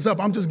lessons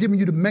up. I'm just giving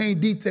you the main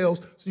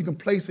details so you can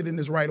place it in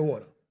this right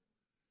order.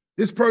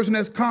 This person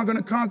that's conquering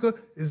and conquer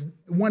is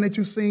the one that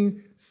you've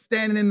seen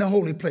standing in the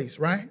holy place,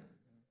 right?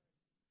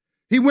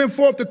 He went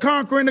forth to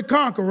conquer and to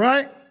conquer,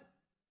 right?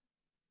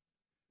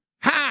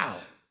 How?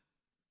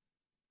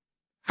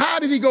 How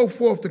did he go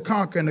forth to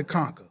conquer and to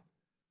conquer?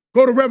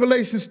 Go to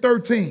Revelation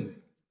 13.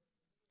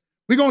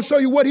 We're going to show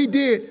you what he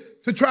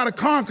did to try to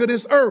conquer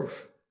this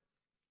earth,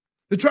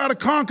 to try to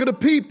conquer the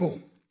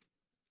people.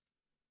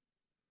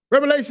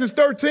 Revelation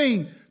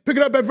 13, pick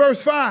it up at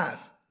verse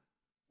 5.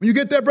 When you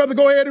get there, brother,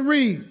 go ahead and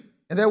read.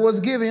 And there was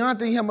given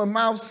unto him a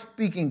mouth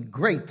speaking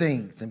great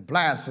things and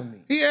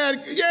blasphemy. He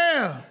had,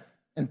 yeah.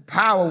 And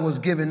power was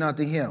given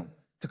unto him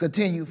to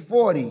continue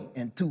 40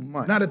 and 2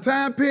 months. Now the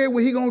time period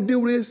where he going to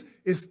do this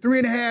is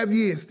 3.5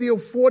 years, still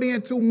 40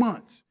 and 2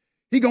 months.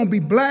 He going to be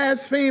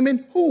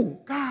blaspheming who?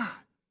 God.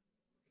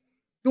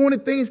 Doing the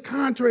things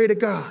contrary to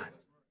God.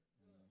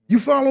 You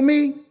follow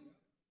me?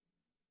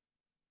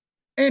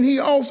 And he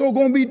also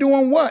going to be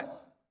doing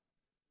what?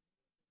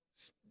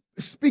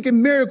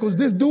 Speaking miracles.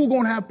 This dude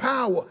going to have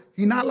power.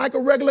 He's not like a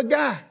regular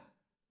guy.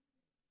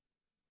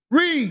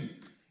 Read.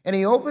 And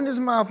he opened his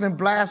mouth in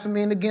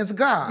blaspheming against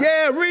God.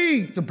 Yeah,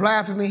 read. To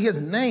blaspheme his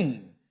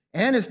name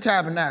and his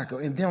tabernacle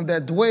and them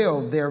that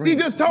dwell therein. He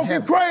just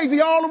talking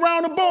crazy all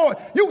around the board.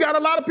 You got a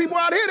lot of people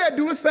out here that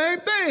do the same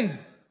thing.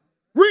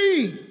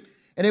 Read.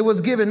 And it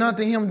was given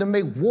unto him to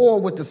make war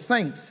with the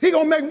saints. He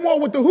gonna make war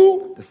with the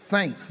who? The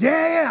saints.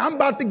 Yeah, I'm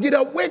about to get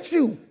up with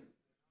you.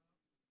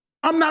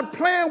 I'm not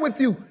playing with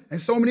you. In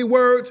so many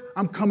words,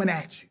 I'm coming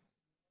at you.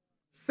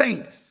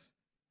 Saints.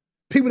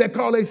 People that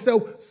call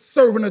themselves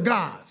servant of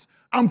gods.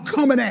 I'm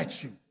coming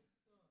at you.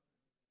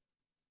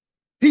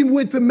 He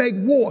went to make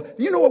war.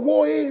 You know what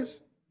war is?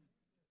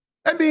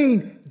 That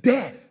means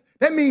death.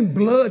 That means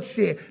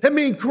bloodshed. That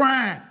means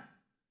crime.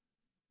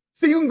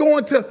 See, you can go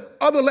into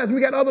other lessons.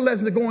 We got other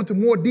lessons that go into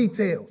more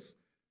details.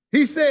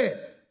 He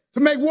said, to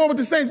make war with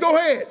the saints. Go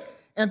ahead.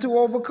 And to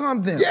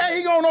overcome them. Yeah,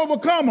 he going to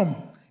overcome them.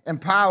 and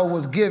power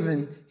was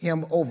given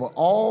him over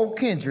all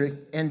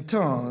kindred and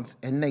tongues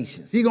and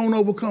nations. He's going to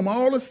overcome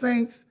all the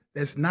saints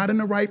that's not in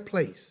the right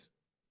place.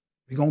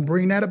 We're going to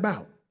bring that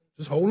about.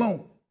 Just hold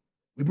on.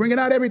 We're bringing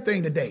out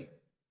everything today.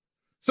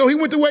 So he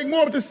went to wake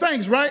more with the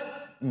saints, right?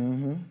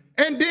 Mm-hmm.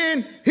 And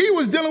then he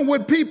was dealing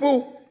with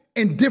people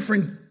in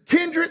different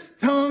kindreds,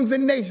 tongues,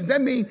 and nations.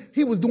 That means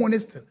he was doing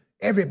this to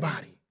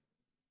everybody,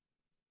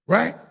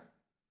 right?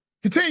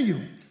 Continue.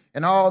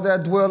 And all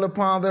that dwell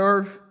upon the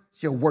earth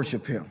shall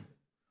worship him,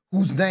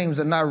 whose names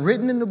are not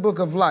written in the book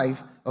of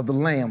life of the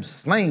Lamb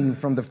slain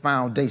from the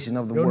foundation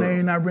of the world. Your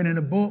name not written in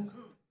the book?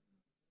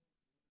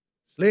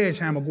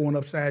 Sledgehammer going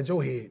upside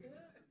your head.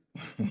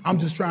 I'm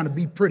just trying to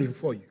be pretty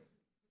for you.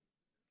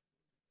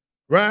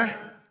 Right?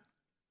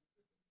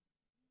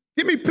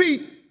 Give me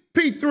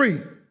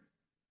P3.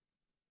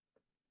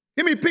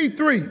 Give me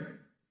P3.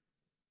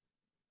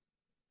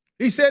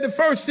 He said the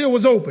first seal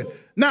was open.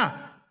 Now,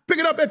 pick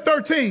it up at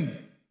 13.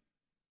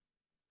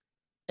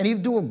 And he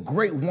doeth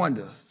great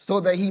wonders, so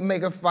that he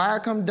maketh fire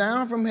come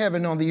down from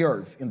heaven on the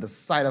earth in the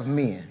sight of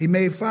men. He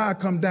made fire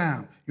come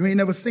down. You ain't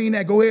never seen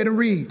that? Go ahead and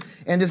read.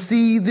 And to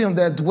see them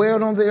that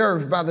dwelled on the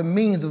earth by the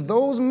means of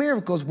those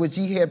miracles which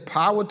he had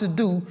power to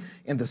do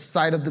in the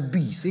sight of the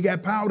beast. He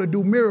got power to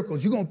do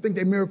miracles. You're going to think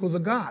they're miracles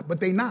of God, but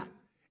they not.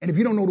 And if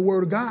you don't know the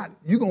word of God,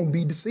 you're going to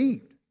be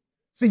deceived.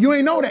 See, you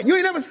ain't know that. You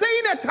ain't never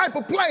seen that type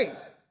of play.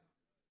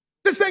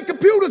 This ain't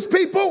computers,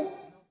 people.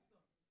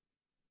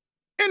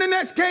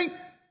 Internets can't.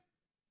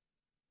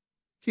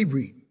 Keep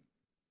reading.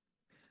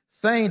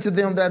 Saying to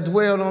them that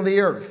dwelled on the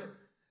earth,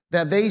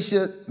 that they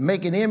should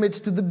make an image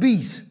to the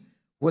beast,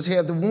 which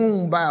had the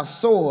wound by a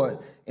sword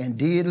and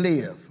did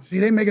live. See,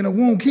 they making a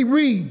wound. Keep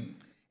reading.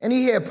 And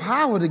he had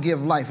power to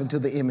give life unto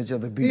the image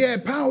of the beast. He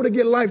had power to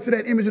give life to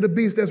that image of the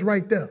beast that's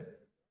right there.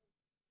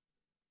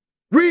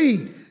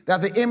 Read.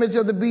 That the image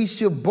of the beast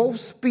should both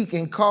speak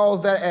and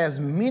cause that as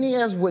many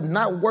as would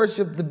not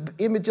worship the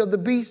image of the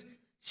beast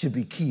should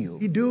be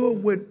killed. He do it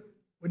with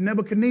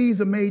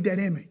Nebuchadnezzar made that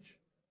image.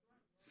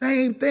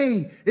 Same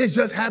thing. It's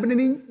just happening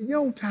in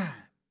your time.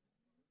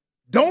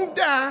 Don't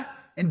die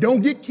and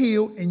don't get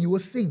killed, and you will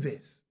see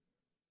this.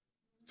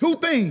 Two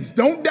things.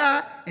 Don't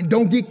die and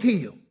don't get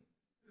killed.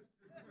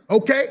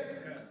 Okay?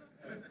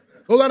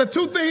 Those are the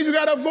two things you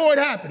got to avoid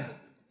happening,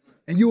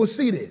 and you will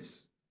see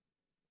this.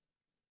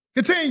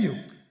 Continue.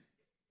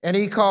 And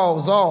he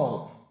calls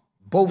all,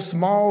 both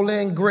small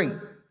and great,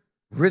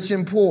 rich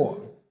and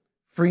poor,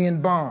 free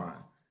and bond,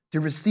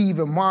 to receive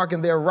a mark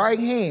in their right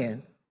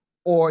hand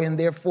or in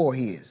their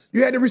foreheads.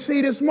 You had to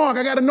receive this mark.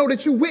 I got to know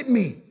that you with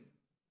me.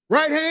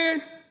 Right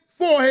hand,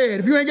 forehead.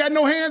 If you ain't got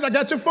no hands, I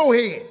got your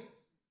forehead.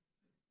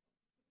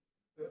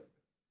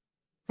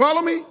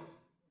 Follow me?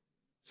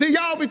 See,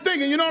 y'all be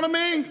thinking, you know what I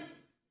mean?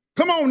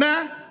 Come on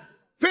now.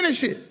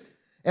 Finish it.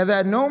 And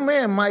that no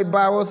man might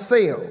buy or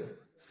sell,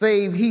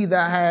 save he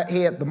that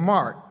had the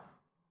mark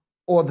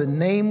or the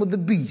name of the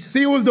beast.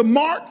 See, it was the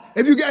mark.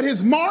 If you got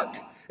his mark,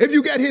 if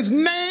you got his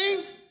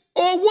name,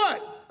 or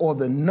what? Or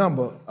the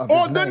number of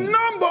or his the name.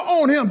 number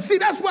on him. See,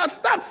 that's why I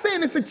stopped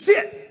saying it's a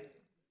chip.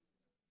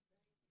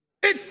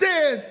 It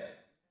says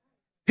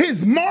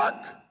his mark,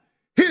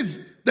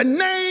 the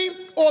name,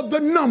 or the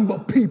number,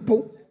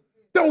 people.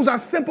 Those are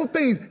simple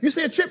things. You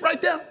see a chip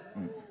right there?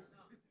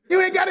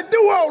 You ain't got to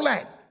do all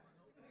that.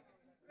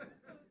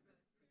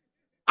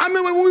 I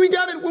remember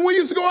when we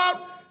used to go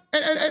out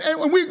and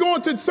when we were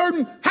going to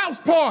certain house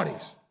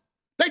parties,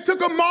 they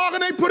took a mark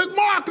and they put a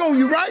mark on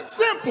you, right?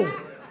 Simple.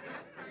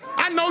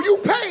 I know you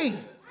paid.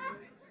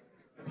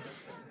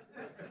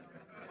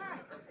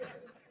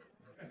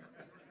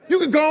 You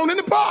could go on in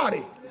the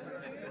party.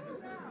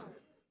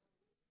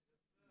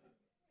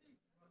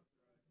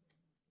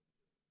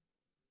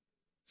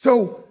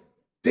 So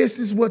this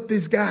is what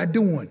this guy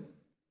doing.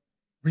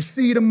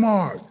 Receive a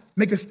mark,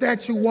 make a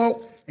statue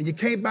walk, and you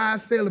can't buy or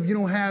sell if you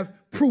don't have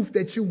proof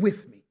that you're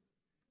with me.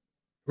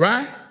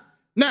 Right?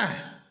 Now,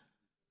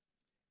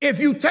 if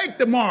you take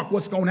the mark,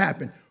 what's going to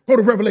happen? Go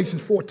to Revelation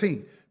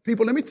 14.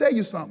 People, let me tell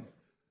you something.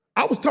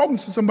 I was talking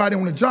to somebody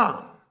on the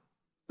job.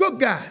 Good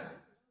guy.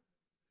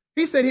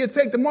 He said he'd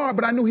take the mark,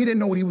 but I knew he didn't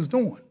know what he was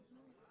doing.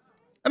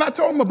 And I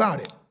told him about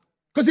it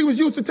because he was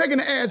used to taking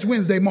the Ash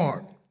Wednesday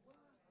mark.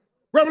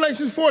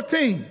 Revelation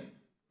 14.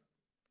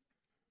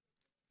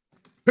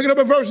 Pick it up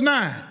at verse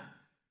 9.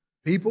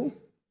 People,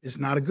 it's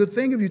not a good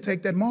thing if you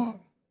take that mark.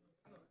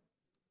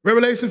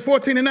 Revelation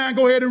 14 and 9,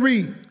 go ahead and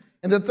read.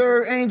 And the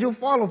third angel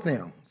followed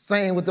them,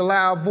 saying with a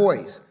loud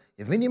voice,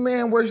 if any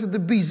man worship the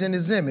beast in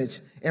his image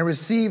and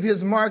receive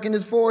his mark in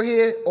his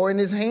forehead or in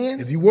his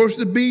hand. If you worship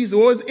the beast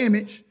or his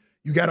image,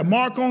 you got a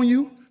mark on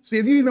you. See,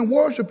 if you even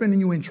worship him, then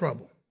you're in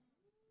trouble.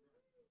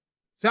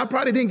 See, I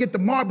probably didn't get the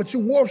mark, but you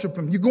worship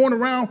him. You're going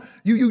around,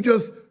 you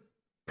just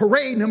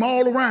parading him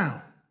all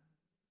around.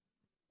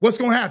 What's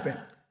going to happen?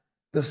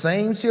 The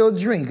same shall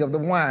drink of the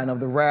wine of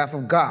the wrath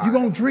of God. You're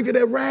going to drink of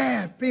that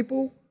wrath,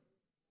 people.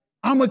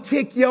 I'm going to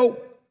kick your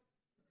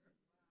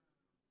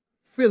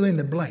fill in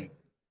the blank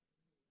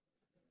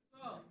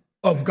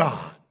of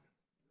God.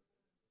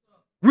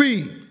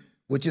 Read.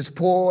 Which is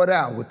poured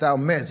out without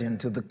measure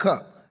into the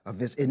cup of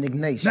his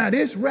indignation. Now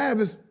this wrath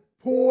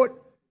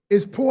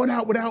is poured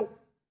out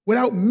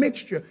without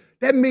mixture.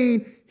 That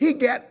means he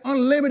got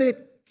unlimited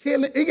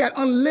killing. He got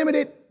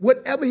unlimited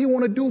whatever he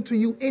want to do to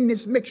you in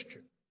this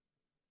mixture.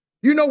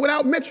 You know,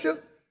 without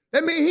mixture,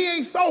 that means he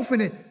ain't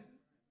softening it.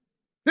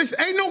 This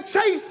ain't no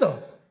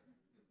chaser.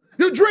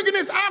 You're drinking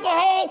this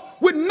alcohol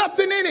with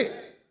nothing in it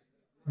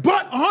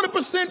but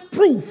 100%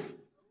 proof.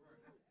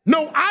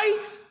 No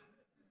ice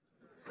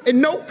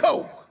and no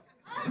Coke.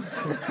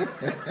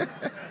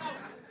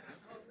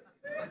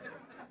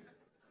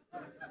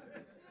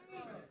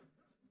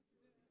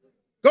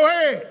 Go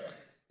ahead.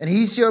 And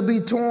he shall be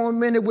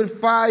tormented with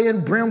fire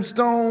and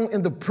brimstone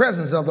in the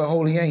presence of the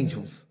holy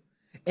angels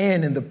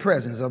and in the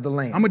presence of the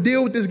Lamb. I'm going to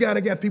deal with this guy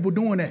that got people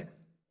doing that.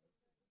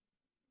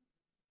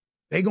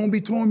 They going to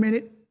be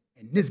tormented,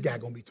 and this guy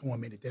going to be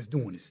tormented that's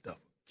doing this stuff.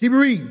 Keep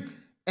reading.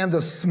 And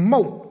the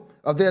smoke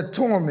of their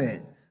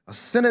torment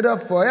ascended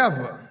up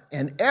forever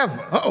and ever.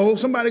 Uh-oh,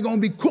 somebody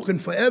going to be cooking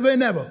forever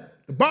and ever.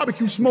 The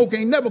barbecue smoke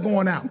ain't never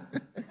going out.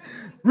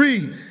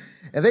 Read.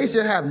 And they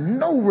shall have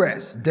no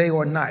rest day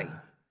or night.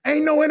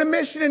 Ain't no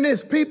intermission in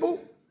this,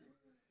 people.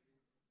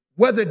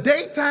 Whether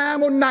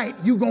daytime or night,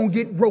 you going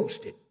to get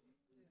roasted.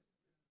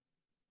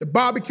 The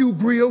barbecue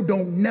grill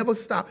don't never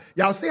stop.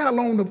 Y'all see how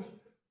long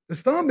the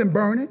sun been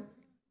burning?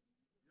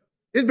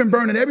 It's been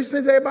burning ever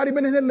since everybody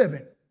been in here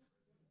living.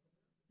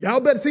 Y'all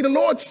better see the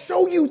Lord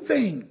show you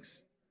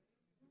things.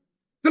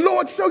 The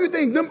Lord show you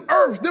things. Them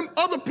earths, them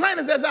other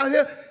planets that's out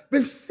here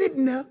been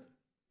sitting there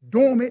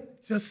dormant,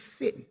 just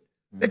sitting.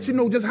 Let you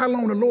know just how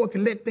long the Lord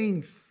can let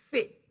things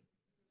sit.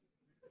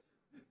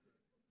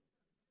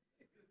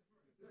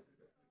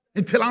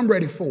 Until I'm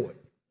ready for it.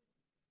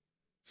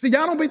 See,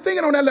 y'all don't be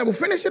thinking on that level.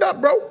 Finish it up,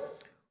 bro.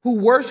 Who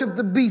worship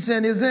the beast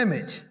and his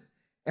image,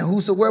 and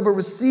whosoever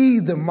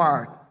receive the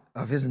mark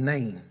of his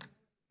name.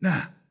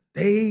 Now,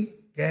 they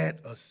got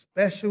a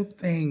special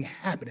thing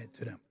happening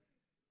to them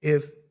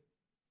if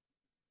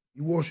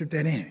you worship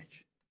that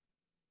image.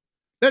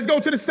 Let's go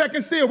to the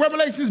second seal.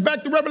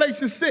 Back to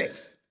Revelation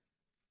 6.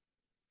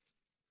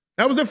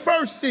 That was the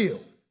first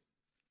seal.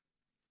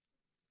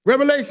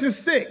 Revelation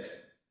 6.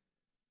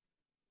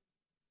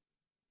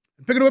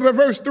 Pick it up at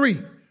verse 3.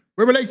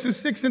 Revelation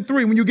 6 and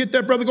 3. When you get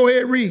that, brother, go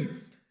ahead and read.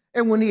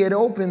 And when he had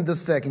opened the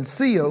second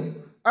seal,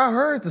 I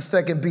heard the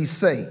second beast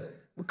say,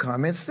 well,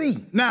 come and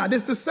see. Now,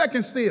 this is the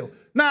second seal.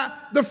 Now,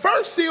 the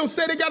first seal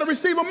said they got to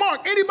receive a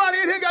mark. Anybody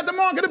in here got the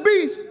mark of the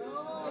beast?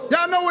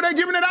 Y'all know where they're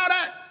giving it out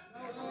at?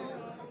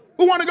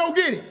 Who want to go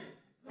get it?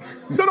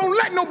 So don't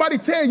let nobody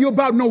tell you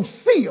about no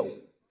seal.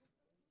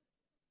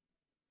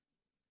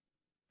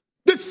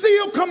 The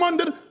seal come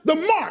under the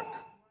mark.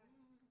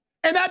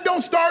 And that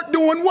don't start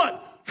doing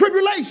what?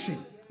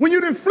 Tribulation. When you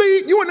done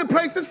flee, you in the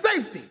place of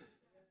safety.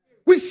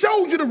 We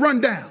showed you the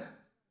rundown.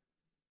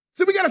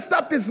 So we got to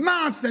stop this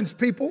nonsense,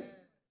 people.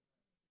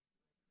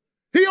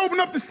 He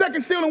opened up the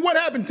second seal, and what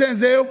happened,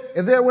 Tanzel?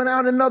 And there went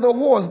out another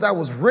horse that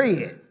was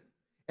red,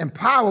 and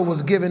power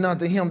was given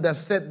unto him that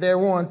sat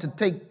thereon to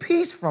take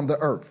peace from the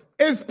earth.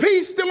 Is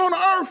peace still on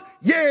the earth?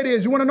 Yeah, it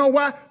is. You want to know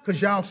why?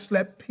 Because y'all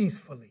slept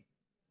peacefully.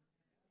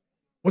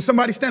 Was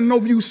somebody standing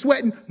over you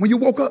sweating when you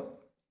woke up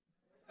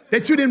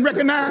that you didn't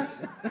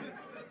recognize?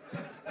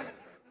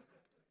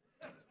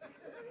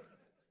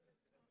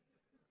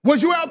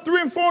 Was you out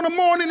 3 and 4 in the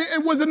morning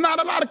and was there not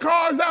a lot of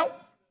cars out?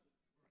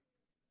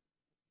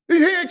 You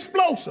hear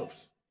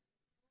explosives.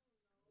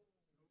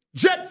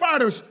 Jet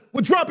fighters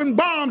were dropping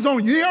bombs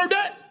on you. You heard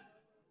that?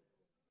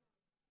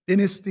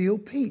 Then it's still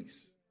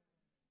peace.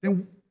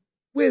 Then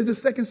where's the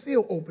second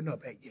seal open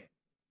up at yet?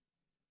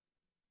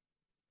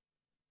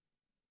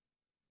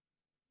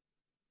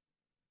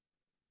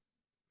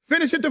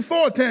 Finish it to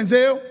 4,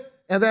 Tanzel.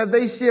 And that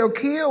they shall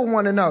kill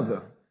one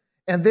another.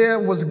 And there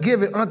was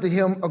given unto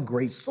him a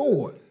great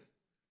sword.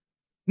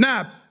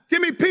 Now,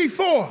 give me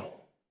P4.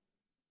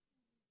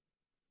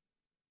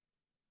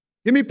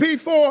 Give me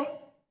P4.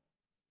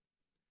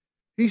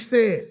 He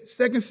said,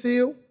 second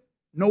seal,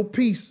 no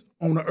peace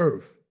on the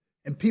earth.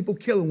 And people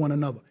killing one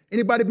another.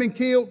 Anybody been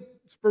killed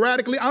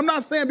sporadically? I'm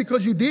not saying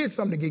because you did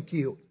something to get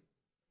killed.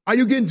 Are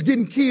you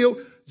getting killed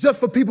just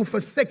for people for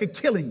sake of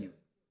killing you?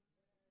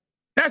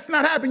 That's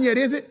not happened yet,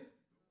 is it?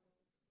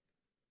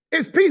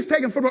 It's peace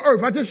taken from the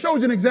earth. I just showed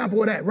you an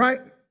example of that, right?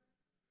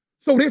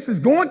 So this is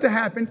going to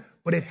happen,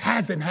 but it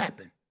hasn't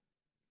happened.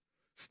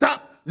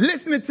 Stop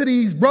listening to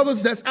these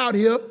brothers that's out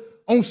here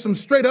on some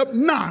straight up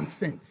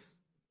nonsense.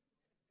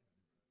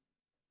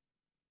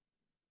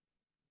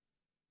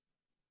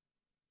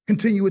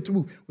 Continue it to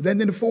move. Was that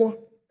in the 4?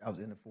 I was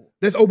in the 4.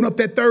 Let's open up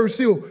that third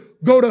seal.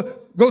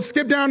 Go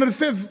skip down to the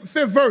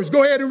fifth verse.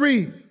 Go ahead and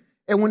read.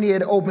 And when he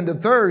had opened the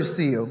third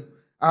seal,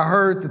 I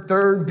heard the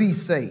third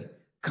beast say,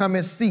 come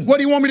and see. What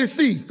do you want me to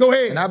see? Go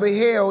ahead. And I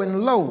beheld,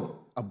 and lo,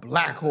 a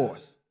black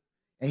horse.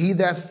 And he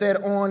that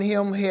sat on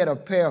him had a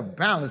pair of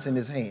balance in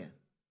his hand.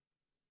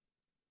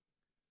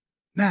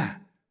 Now,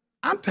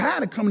 I'm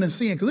tired of coming and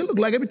seeing because it looks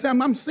like every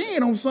time I'm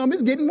seeing on something,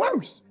 it's getting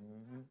worse.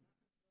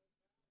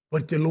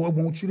 But the Lord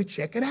wants you to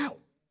check it out.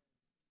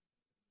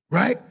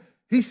 Right?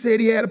 He said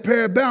he had a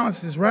pair of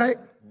balances, right?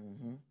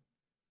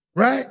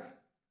 Right?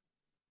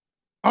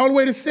 All the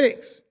way to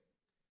 6.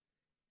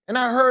 And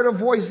I heard a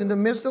voice in the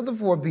midst of the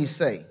fourth beast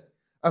say,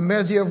 a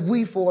measure of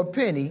wheat for a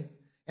penny,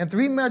 and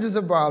 3 measures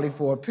of barley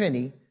for a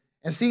penny,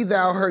 and see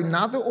thou hurt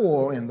not the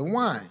oil and the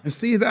wine. And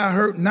see thou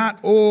hurt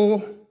not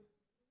oil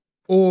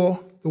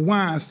or the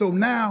wine. So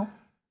now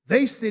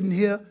they sitting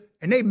here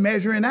and they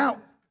measuring out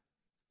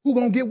who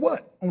gonna get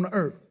what on the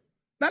earth.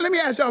 Now let me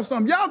ask y'all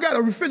something. Y'all got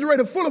a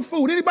refrigerator full of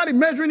food. Anybody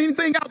measuring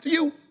anything out to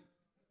you?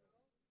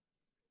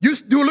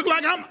 Do it look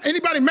like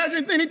anybody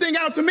measuring anything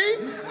out to me?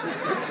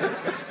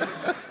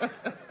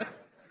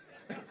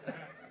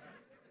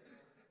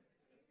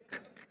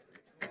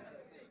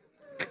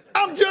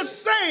 I'm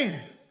just saying.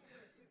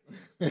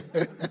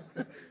 Give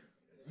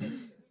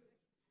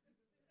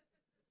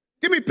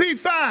me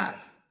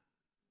P5.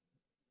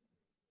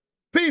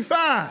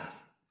 P5.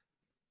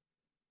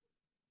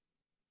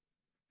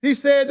 He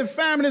said the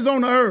famine is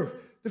on the earth.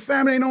 The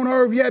famine ain't on the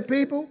earth yet,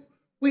 people.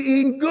 We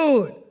eating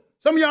good.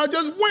 Some of y'all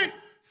just went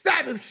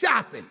Sabbath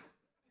shopping.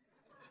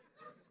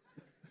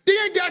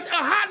 Then got a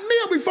hot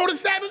meal before the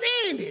Sabbath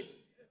ended.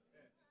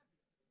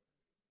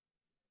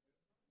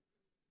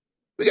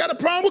 We got a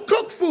problem with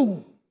cooked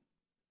food.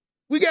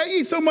 We got to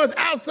eat so much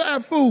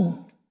outside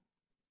food.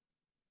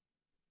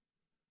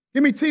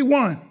 Give me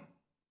T1.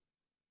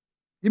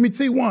 Give me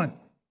T1.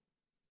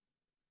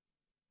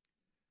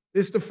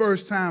 This is the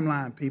first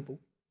timeline, people,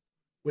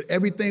 with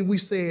everything we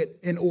said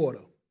in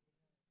order.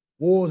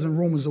 Wars and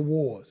rumors of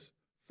wars.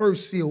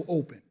 First seal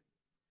open.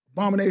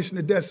 Abomination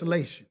of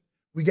desolation.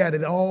 We got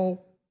it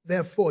all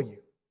there for you.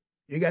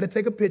 You got to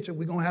take a picture.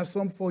 We're going to have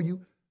something for you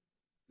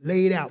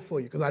laid out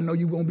for you because I know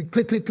you're going to be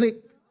click, click, click.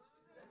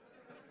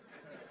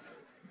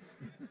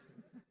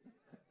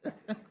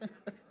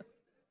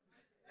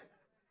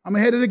 I'm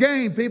ahead of the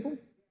game, people.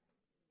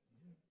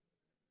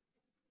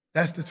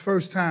 That's the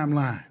first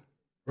timeline,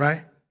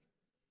 right?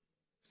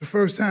 It's the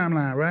first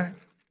timeline, right?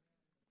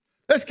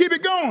 Let's keep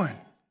it going.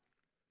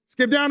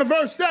 Skip down to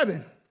verse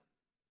 7.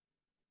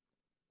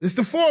 This is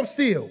the fourth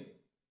seal.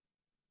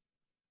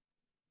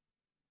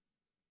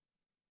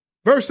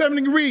 Verse 7,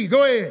 you can read.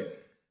 Go ahead.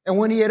 And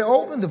when he had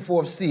opened the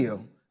fourth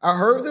seal, I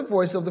heard the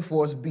voice of the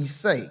fourth beast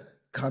say,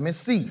 come and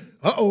see.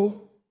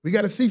 Uh-oh. We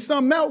got to see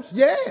something else.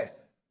 Yeah.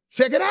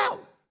 Check it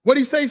out. What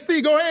did he say,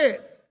 see? Go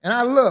ahead. And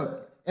I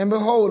looked, and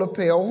behold, a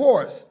pale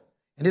horse.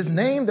 And his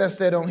name that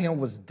sat on him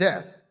was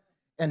Death.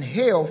 And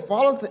hell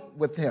followed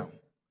with him.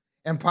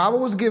 And power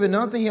was given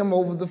unto him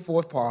over the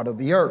fourth part of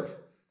the earth,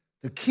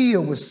 to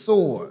kill with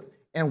sword,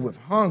 and with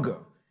hunger,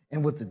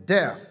 and with the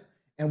deaf,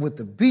 and with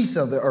the beasts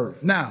of the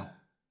earth. Now,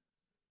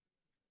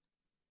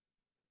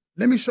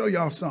 let me show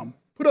y'all something.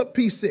 Put up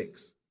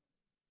P6.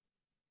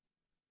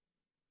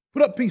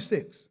 Put up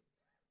P6.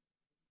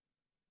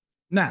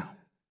 Now,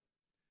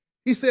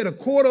 he said a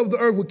quarter of the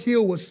earth would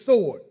kill with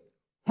sword,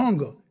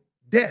 hunger,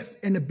 death,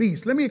 and the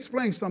beast. Let me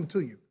explain something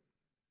to you.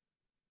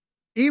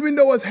 Even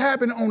though it's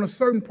happening on a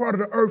certain part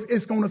of the earth,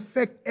 it's going to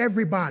affect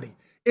everybody.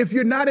 If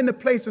you're not in a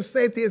place of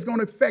safety, it's going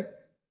to affect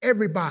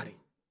everybody.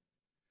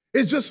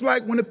 It's just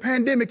like when the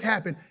pandemic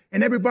happened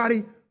and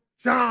everybody,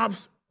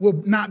 jobs were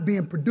not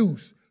being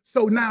produced.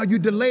 So now you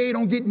delayed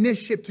on getting this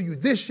shipped to you,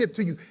 this shipped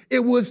to you. It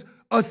was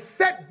a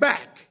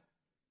setback.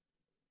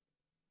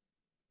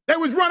 They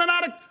was running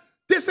out of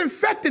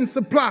disinfectant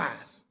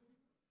supplies.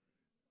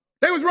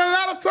 They was running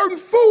out of certain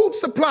food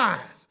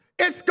supplies.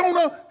 It's going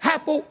to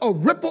have a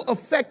ripple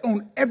effect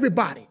on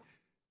everybody.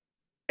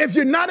 If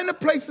you're not in a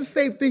place of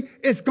safety,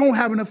 it's going to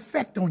have an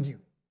effect on you.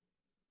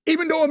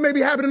 Even though it may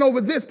be happening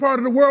over this part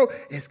of the world,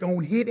 it's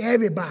going to hit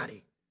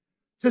everybody.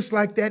 Just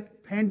like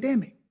that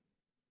pandemic.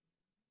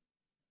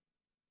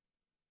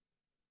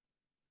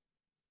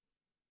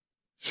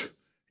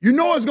 You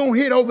know it's going to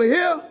hit over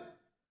here.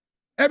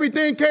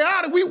 Everything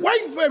chaotic. We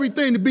waiting for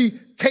everything to be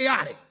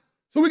chaotic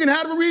so we can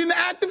have a reason to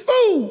act the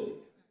fool.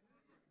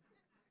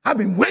 I've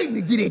been waiting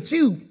to get at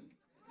you.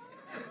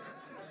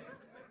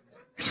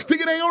 You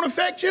think it ain't going to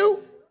affect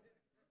you?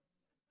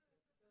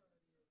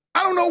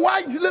 I don't know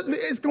why.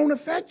 It's going to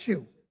affect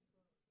you.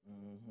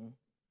 Mm-hmm.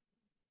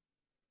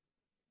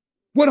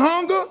 With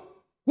hunger,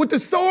 with the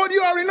sword,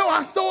 you already know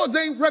our swords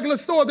ain't regular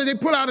swords that they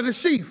pull out of the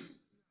sheath.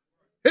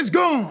 It's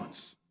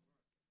guns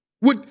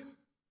with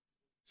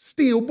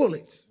steel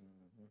bullets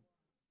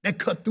that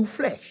cut through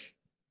flesh.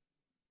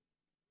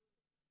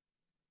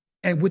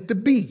 And with the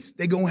beast,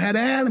 they're going to have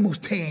the animals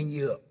tearing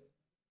you up.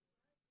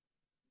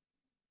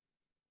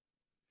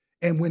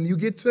 And when you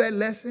get to that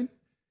lesson,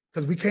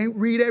 because we can't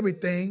read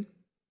everything,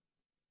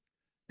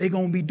 they're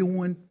going to be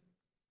doing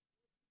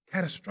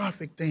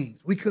catastrophic things.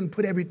 We couldn't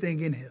put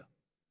everything in here.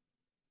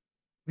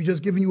 We're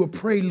just giving you a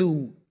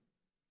prelude.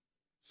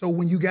 So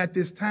when you got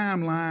this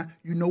timeline,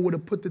 you know where to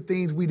put the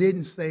things we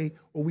didn't say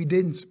or we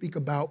didn't speak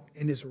about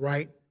in its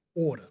right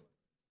order.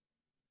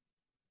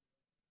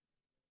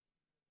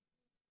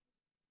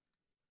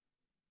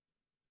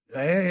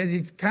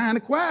 It's kind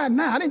of quiet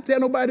now. I didn't tell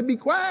nobody to be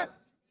quiet.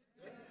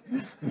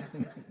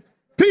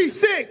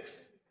 P6.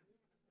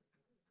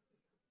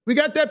 We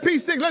got that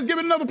P6. Let's give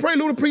it another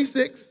prelude to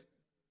P6.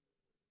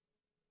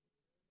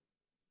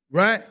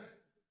 Right?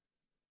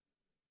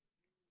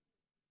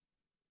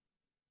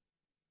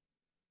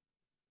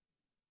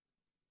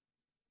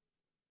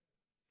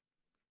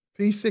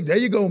 P6. There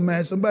you go,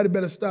 man. Somebody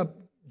better stop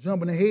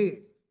jumping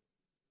ahead.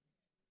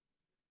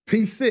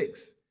 P6.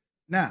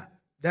 Now,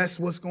 that's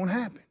what's going to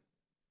happen.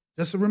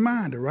 Just a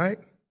reminder, right?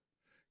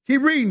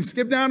 Keep reading.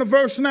 Skip down to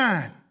verse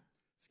 9.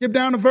 Skip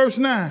down to verse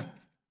 9.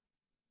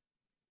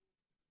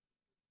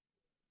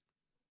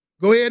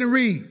 Go ahead and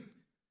read.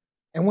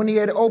 And when he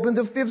had opened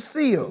the fifth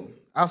seal,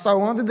 I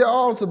saw under the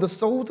altar the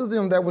souls of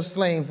them that were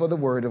slain for the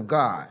word of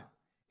God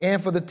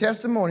and for the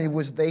testimony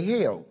which they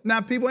held.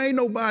 Now, people, ain't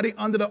nobody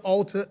under the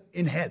altar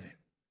in heaven.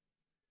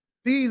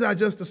 These are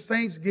just the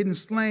saints getting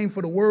slain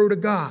for the word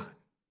of God.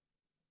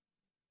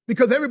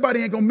 Because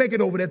everybody ain't going to make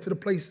it over there to the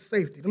place of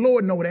safety. The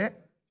Lord know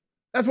that.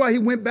 That's why he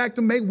went back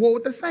to make war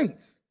with the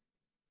saints.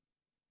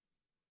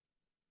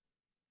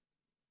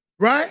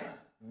 Right?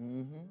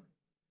 Mm-hmm.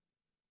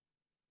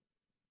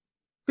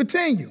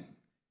 Continue.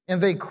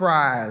 And they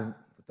cried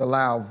with a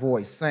loud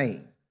voice,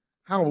 saying,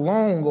 How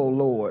long, O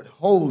Lord,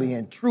 holy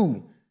and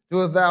true,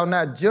 dost thou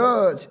not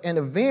judge and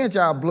avenge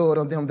our blood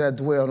on them that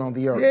dwell on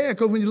the earth? Yeah,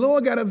 because when the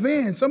Lord got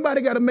avenged,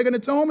 somebody got to make an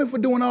atonement for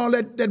doing all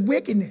that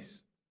wickedness.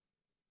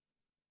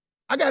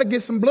 I got to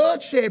get some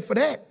blood shed for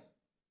that.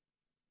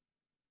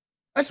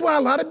 That's why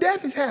a lot of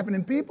death is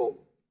happening, people.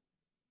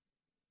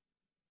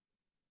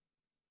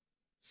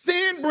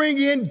 Sin bring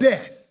in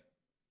death.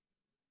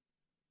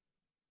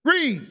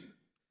 Read.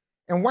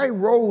 And white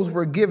robes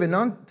were given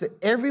unto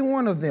every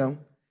one of them,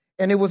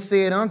 and it was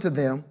said unto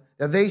them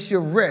that they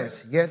should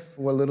rest yet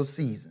for a little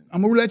season.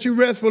 I'm going to let you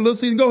rest for a little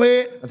season. Go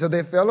ahead. Until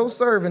their fellow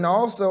servant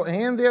also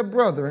and their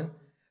brethren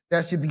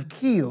that should be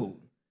killed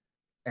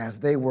as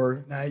they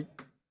were. Now,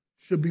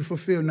 should be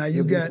fulfilled. Now,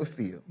 you got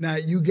fulfilled. Now,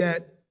 you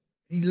got,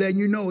 he letting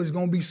you know it's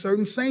going to be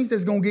certain saints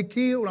that's going to get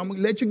killed. I'm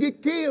going to let you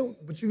get killed,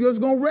 but you're just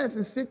going to rest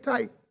and sit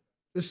tight.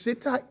 Just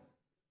sit tight.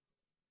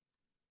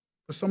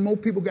 Because some more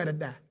people got to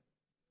die.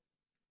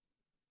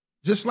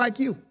 Just like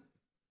you.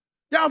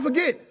 Y'all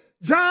forget,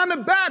 John the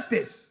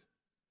Baptist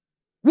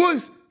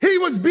was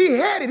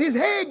beheaded. His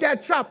head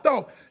got chopped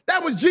off.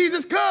 That was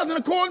Jesus' cousin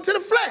according to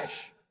the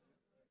flesh.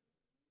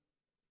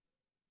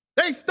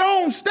 They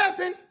stoned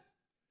Stephen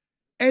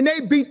and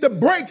they beat the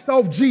brakes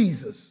off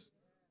Jesus.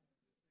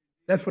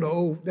 That's for the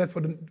old, that's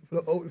for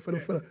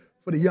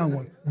the young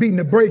one. Beating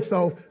the brakes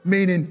off,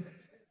 meaning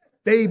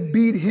they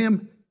beat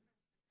him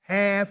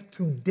half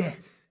to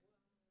death.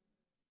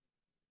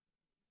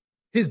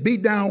 His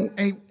beatdown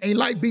ain't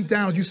like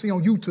beatdowns you see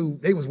on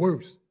YouTube. They was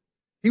worse.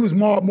 He was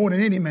mobbed more than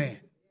any man.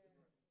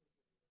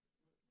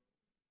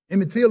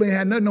 Emmett Till ain't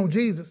had nothing on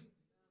Jesus.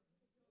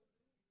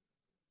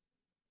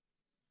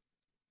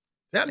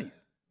 Telling you.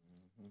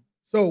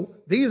 So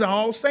these are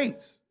all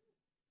saints.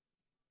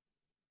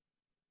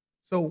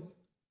 So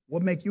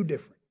what make you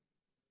different?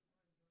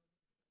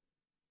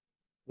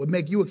 What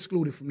make you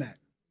excluded from that?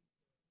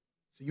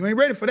 So you ain't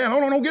ready for that.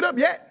 Hold on, don't get up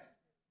yet.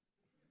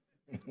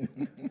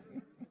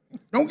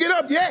 Don't get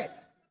up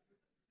yet.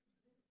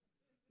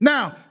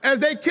 Now, as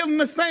they killing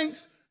the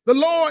saints, the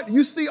Lord,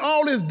 you see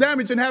all this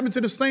damage and happening to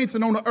the saints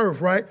and on the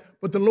earth, right?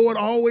 But the Lord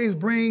always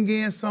bring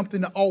in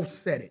something to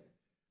offset it.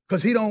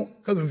 Because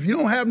if you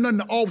don't have nothing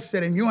to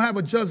offset it and you don't have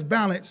a just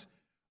balance,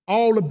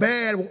 all the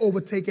bad will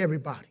overtake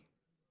everybody.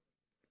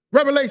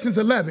 Revelations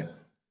 11.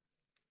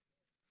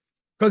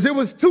 Because it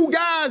was two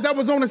guys that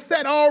was on the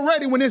set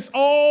already when this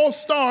all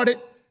started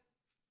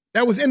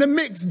that was in the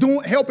mix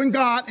helping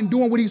God and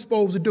doing what he's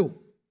supposed to do.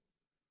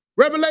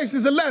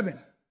 Revelations 11.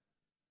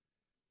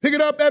 Pick it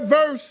up at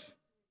verse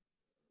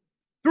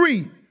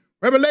 3.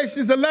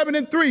 Revelations 11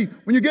 and 3.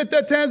 When you get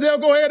that, Tanzel,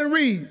 go ahead and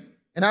read.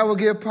 And I will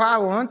give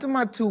power unto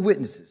my two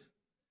witnesses,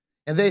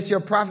 and they shall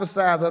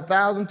prophesy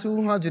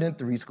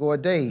 1,260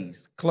 days,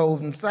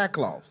 clothed in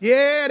sackcloth.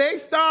 Yeah, they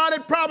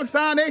started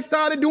prophesying. They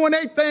started doing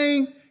their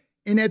thing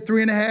in that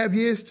 3.5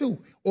 years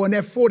too, or in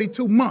that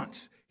 42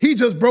 months. He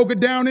just broke it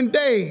down in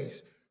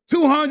days.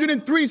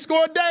 260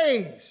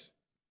 days.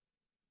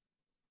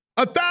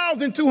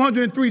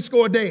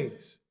 1,260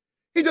 days.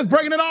 He's just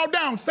breaking it all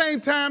down. Same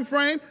time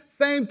frame,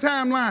 same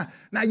timeline.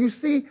 Now you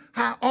see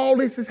how all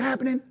this is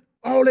happening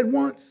all at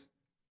once?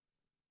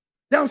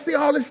 Y'all see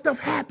all this stuff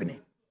happening.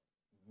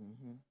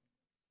 Mm-hmm.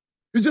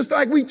 It's just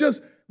like we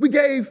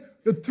gave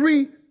the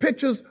 3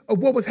 pictures of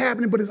what was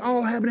happening, but it's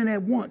all happening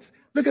at once.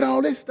 Look at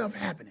all this stuff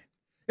happening.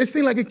 It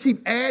seems like it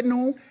keep adding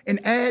on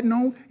and adding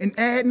on and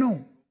adding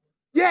on.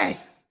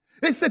 Yes,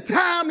 it's the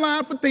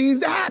timeline for things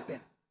to happen.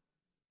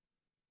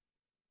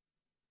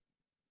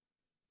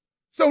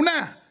 So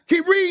now,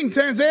 keep reading,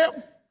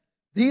 Tanzel.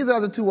 These are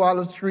the 2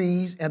 olive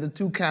trees and the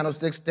 2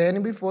 candlesticks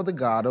standing before the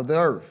God of the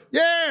earth.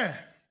 Yeah.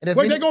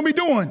 What they going to be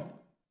doing?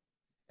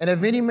 And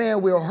if any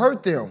man will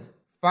hurt them,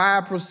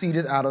 fire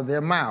proceeded out of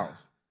their mouths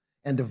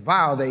and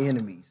devour their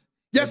enemies.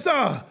 Yes,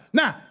 sir.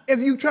 Now, if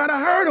you try to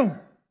hurt them,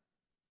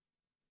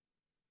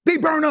 be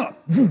burned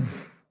up.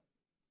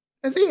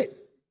 That's it.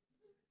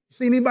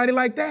 See anybody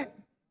like that?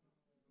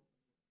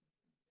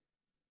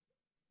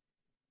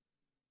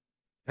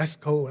 That's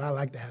cold. I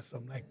like to have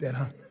something like that,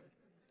 huh?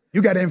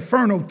 You got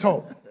inferno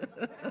talk.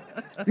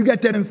 You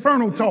got that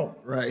inferno talk.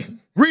 Right.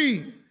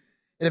 Read.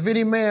 And if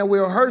any man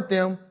will hurt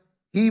them,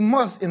 he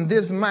must in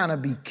this manner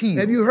be killed.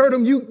 Have you heard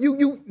him?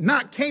 You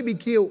not can't be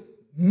killed,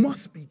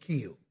 must be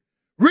killed.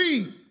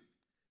 Read.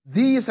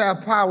 These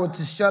have power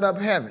to shut up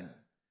heaven,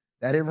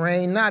 that it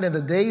rain not in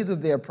the days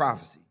of their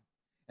prophecy,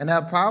 and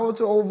have power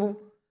to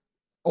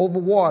over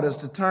waters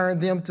to turn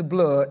them to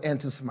blood and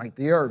to smite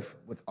the earth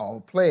with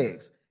all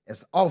plagues,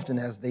 as often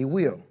as they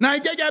will. Now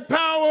they got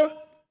power,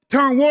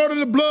 turn water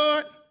to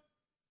blood.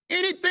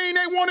 Anything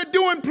they want to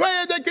do in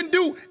plagues they can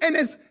do, and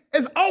as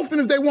often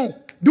as they want.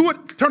 Do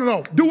it, turn it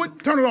off. Do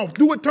it, turn it off.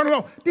 Do it, turn it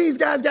off. These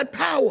guys got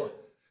power.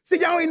 See,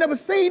 y'all ain't never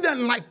seen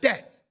nothing like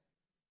that.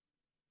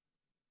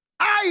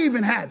 I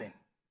even haven't.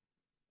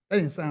 That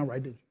didn't sound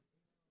right, did you?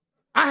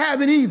 I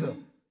haven't either.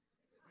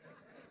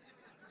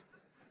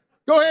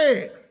 Go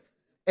ahead.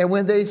 And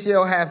when they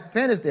shall have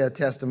finished their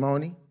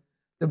testimony,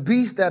 the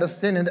beast that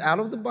ascended out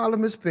of the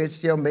bottomless pit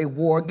shall make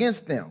war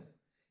against them,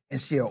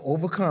 and shall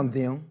overcome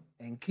them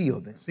and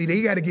kill them. See,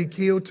 they got to get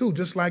killed too,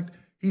 just like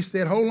he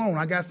said, hold on,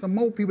 I got some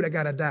more people that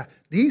got to die.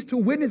 These 2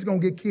 witnesses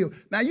going to get killed.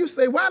 Now you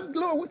say, why,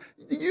 Lord,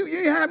 you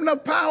didn't have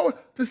enough power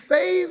to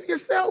save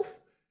yourself?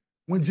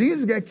 When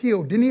Jesus got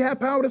killed, didn't he have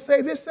power to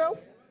save himself?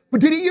 But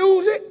did he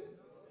use it?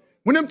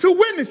 When them 2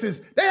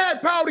 witnesses, they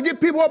had power to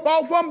get people up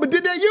off them, but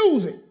did they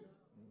use it?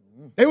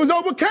 They was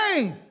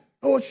overcame.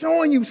 Lord,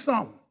 showing you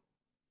something.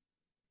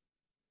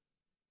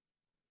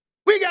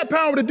 We got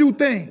power to do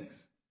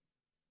things.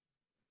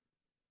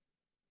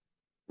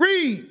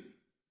 Read.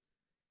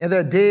 And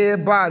their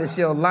dead bodies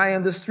shall lie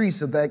in the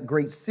streets of that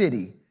great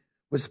city,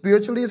 which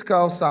spiritually is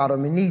called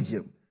Sodom and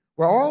Egypt,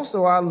 where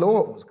also our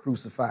Lord was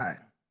crucified.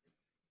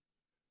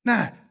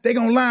 Now, they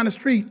going to lie in the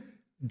street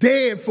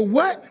dead for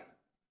what?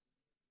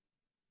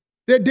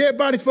 Their dead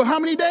bodies for how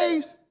many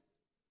days?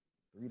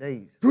 3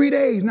 days. 3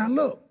 days. Now,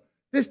 look,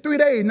 this 3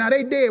 days. Now,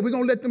 they dead. We're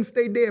going to let them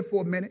stay dead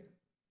for a minute.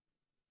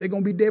 They're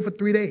going to be dead for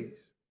 3 days.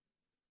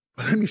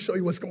 But let me show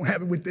you what's going to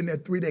happen within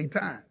that 3-day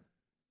time.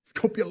 It's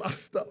going to be a lot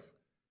of stuff.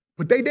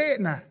 But they dead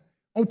now.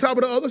 On top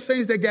of the other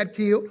saints that got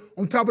killed,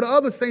 on top of the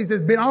other saints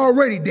that's been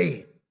already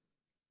dead.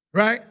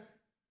 Right?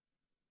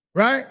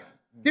 Right?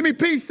 Give me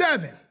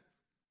P7.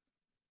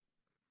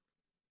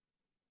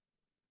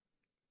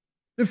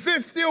 The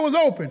 5th seal was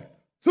open.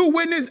 2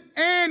 witnesses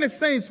and the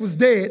saints was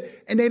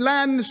dead, and they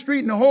lying in the street,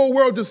 and the whole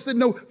world just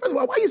sitting over. First of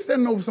all, why are you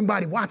sitting over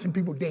somebody watching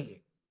people dead?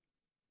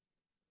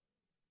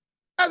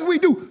 That's what we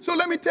do. So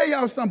let me tell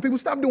y'all something. People,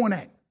 stop doing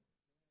that.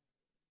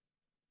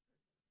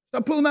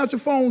 Stop pulling out your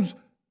phones,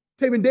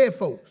 taping dead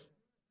folks.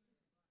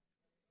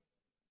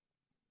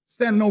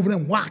 Standing over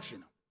them watching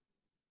them.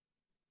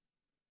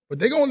 But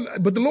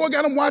the Lord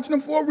got them watching them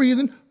for a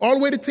reason, all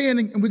the way to 10,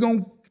 and we're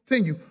going to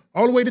continue.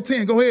 All the way to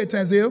 10. Go ahead,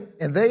 Tanzil.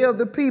 And they of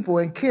the people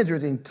and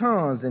kindred and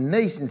tongues and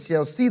nations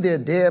shall see their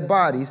dead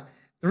bodies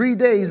 3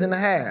 days and a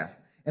half,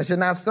 and shall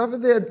not suffer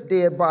their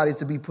dead bodies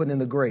to be put in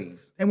the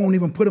grave. They won't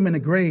even put them in the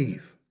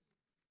grave.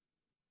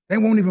 They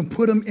won't even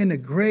put them in the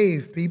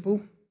grave,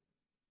 people.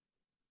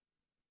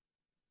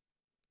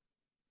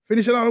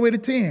 Finish it all the way to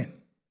 10.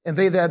 And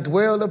they that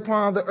dwell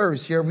upon the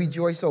earth shall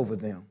rejoice over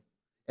them,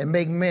 and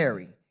make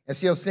merry, and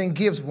shall send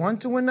gifts one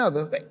to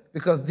another,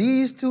 because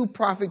these 2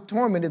 prophets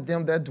tormented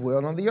them that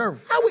dwell on the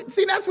earth.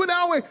 See, that's what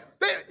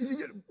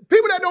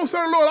people that don't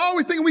serve the Lord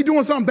always think we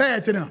doing something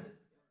bad to them.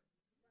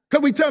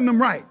 Because we telling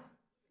them right.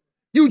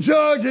 You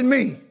judging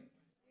me.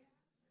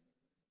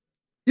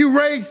 You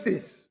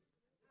racist.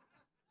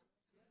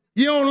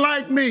 You don't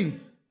like me.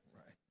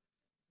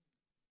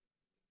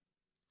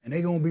 And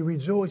they're going to be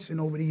rejoicing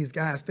over these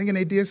guys, thinking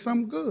they did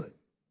something good.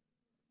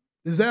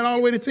 Is that all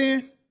the way to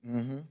 10?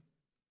 Mm-hmm.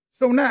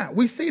 So now,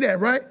 we see that,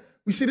 right?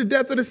 We see the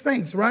death of the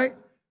saints, right?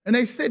 And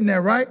they sitting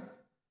there, right?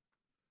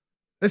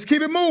 Let's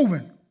keep it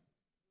moving.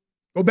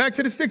 Go back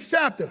to the 6th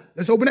chapter.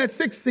 Let's open that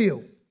 6th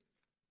seal.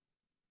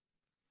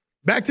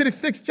 Back to the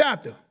 6th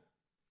chapter.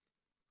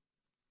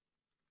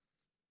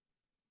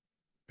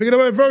 Pick it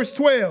up at verse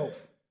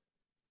 12.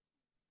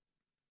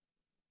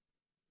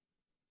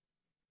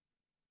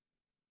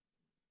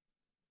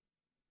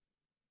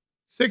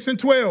 Six and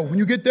 12. When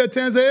you get there,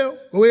 Tanzil,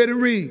 go ahead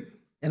and read.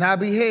 And I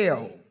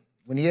beheld,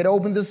 when he had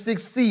opened the 6th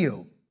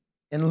seal,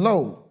 and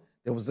lo,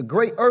 there was a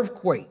great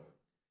earthquake,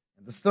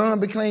 and the sun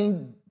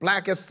became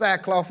black as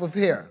sackcloth of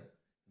hair.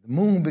 The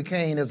moon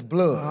became as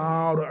blood.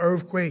 Oh, the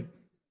earthquake.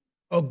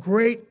 A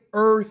great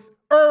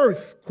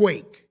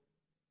earthquake.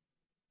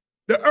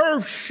 The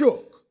earth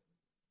shook.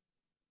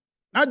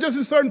 Not just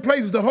in certain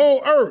places, the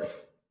whole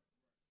earth.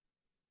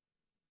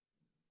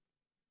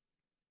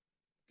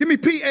 Give me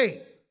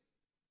P8.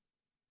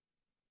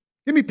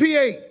 Give me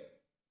P8.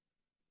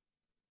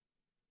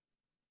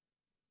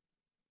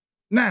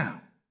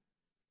 Now,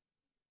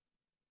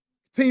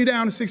 continue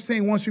down to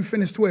 16 once you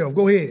finish 12.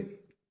 Go ahead.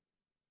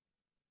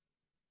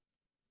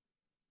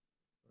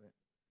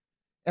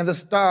 And the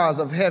stars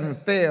of heaven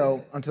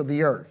fell unto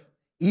the earth,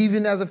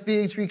 even as a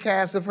fig tree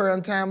casteth her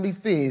untimely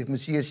figs when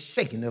she is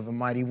shaken of a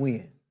mighty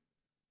wind.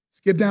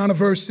 Skip down to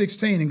verse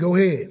 16 and go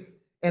ahead.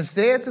 And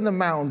said to the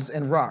mountains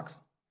and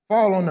rocks,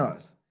 fall on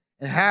us,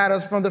 and hide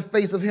us from the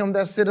face of him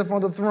that sitteth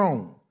on the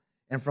throne,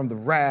 and from the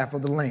wrath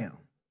of the Lamb.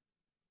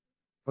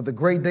 For the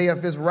great day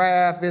of his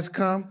wrath is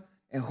come,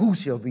 and who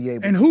shall be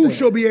able and to who stand?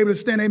 shall be able to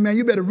stand? Amen.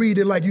 You better read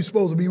it like you're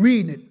supposed to be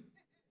reading it.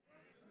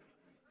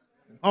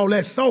 All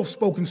that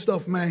soft-spoken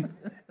stuff, man.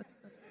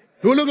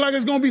 Do it look like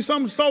it's going to be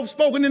something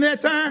soft-spoken in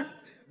that time?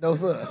 No,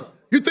 sir.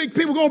 You think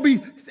people going to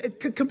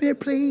be, come here,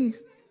 please?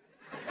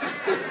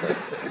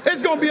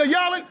 It's going to be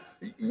a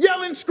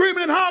yelling,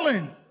 screaming, and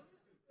hollering.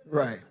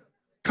 Right.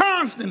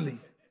 Constantly.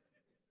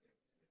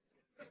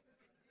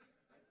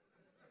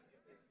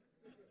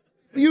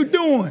 What are you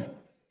doing?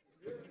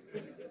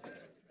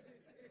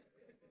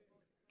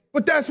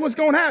 But that's what's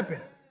going to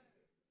happen.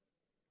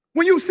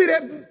 When you see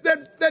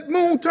that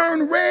moon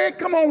turn red,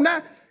 come on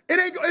now,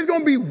 it's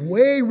going to be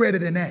way redder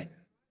than that.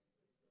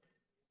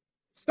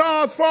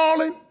 Stars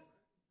falling.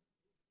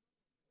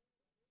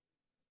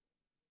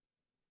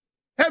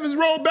 Heavens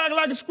rolled back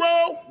like a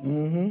scroll.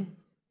 Mm-hmm.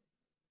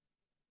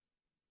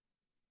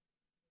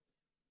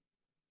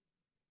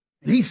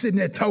 And he's sitting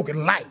there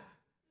talking light.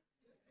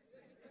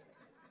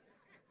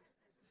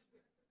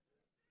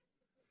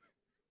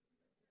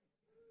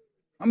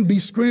 I'm going to be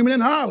screaming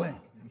and hollering.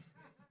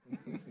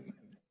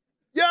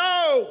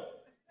 Yo!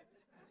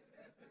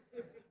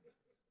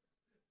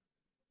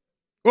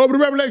 Go over to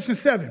Revelation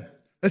 7.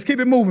 Let's keep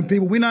it moving,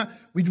 people. We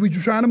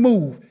trying to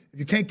move. If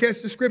you can't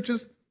catch the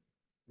scriptures,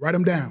 write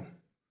them down.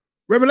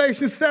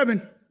 Revelation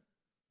 7,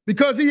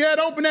 because he had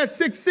opened that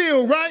sixth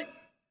seal, right?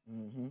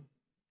 Mm-hmm.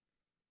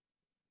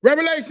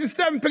 Revelation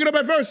 7, pick it up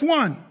at verse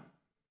 1.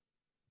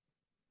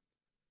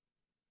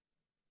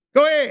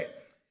 Go ahead.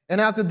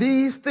 And after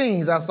these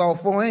things, I saw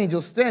 4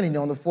 angels standing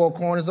on the 4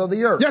 corners of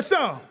the earth. Yes,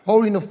 sir.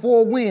 Holding the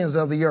 4 winds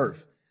of the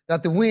earth,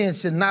 that the wind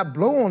should not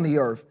blow on the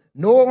earth,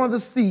 nor on the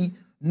sea,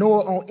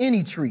 nor on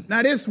any tree.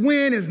 Now, this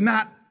wind is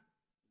not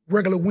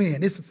regular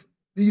wind.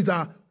 These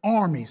are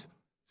armies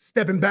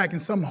stepping back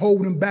and some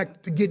holding them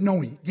back to getting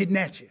on you, getting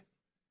at you.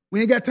 We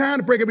ain't got time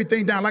to break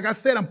everything down. Like I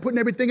said, I'm putting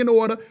everything in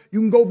order. You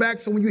can go back,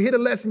 so when you hit a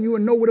lesson, you will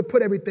know where to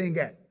put everything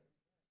at.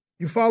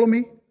 You follow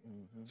me?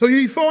 Mm-hmm. So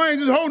these 4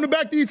 angels holding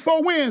back these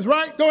 4 winds,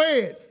 right? Go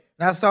ahead.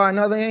 And I saw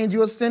another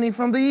angel ascending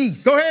from the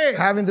east. Go ahead.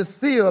 Having the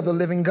seal of the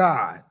living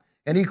God.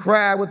 And he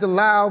cried with a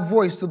loud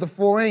voice to the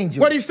 4 angels.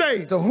 What'd he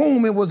say? To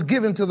whom it was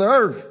given to the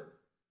earth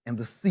and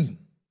the sea.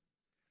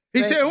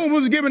 He said, whom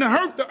was given to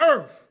hurt the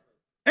earth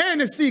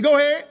and the sea. Go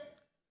ahead.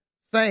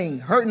 Saying,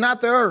 hurt not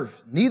the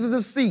earth, neither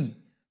the sea,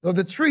 nor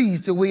the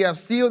trees, till we have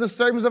sealed the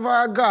servants of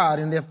our God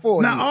in their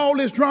foreheads. Now, all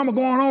this drama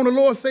going on, the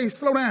Lord says,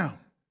 slow down.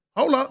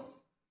 Hold up.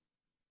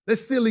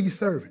 Let's seal these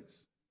servants.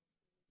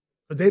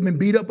 But they've been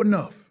beat up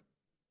enough.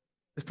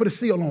 Let's put a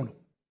seal on them.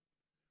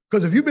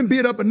 Because if you've been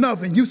beat up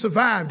enough and you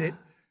survived it,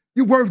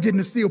 you're worth getting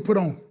the seal put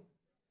on.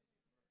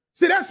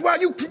 See, that's why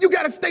you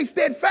got to stay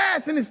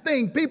steadfast in this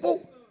thing,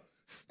 people.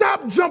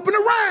 Stop jumping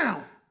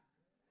around.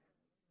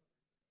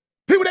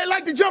 People that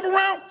like to jump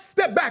around,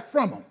 step back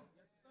from them.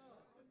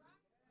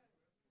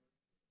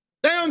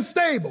 They're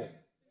unstable.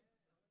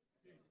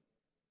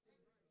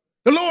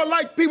 The Lord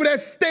likes people that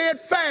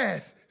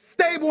steadfast,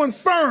 stable and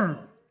firm.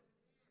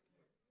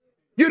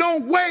 You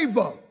don't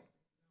waver.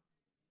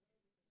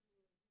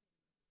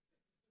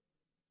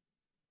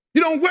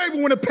 You don't waver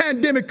when a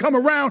pandemic come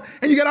around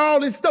and you got all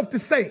this stuff to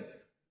say.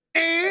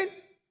 And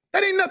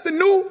that ain't nothing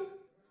new.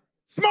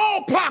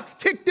 Smallpox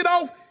kicked it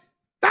off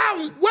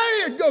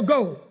way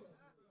ago.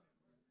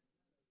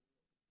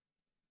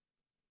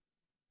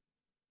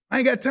 I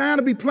ain't got time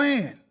to be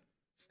playing.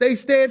 Stay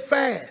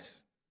steadfast.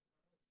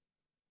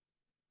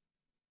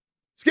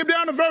 Skip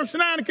down to verse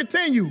 9 and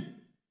continue.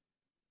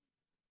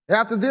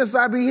 After this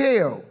I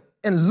beheld,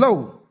 and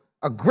lo,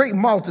 a great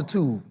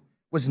multitude,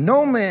 which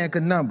no man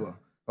could number,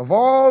 of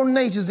all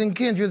nations and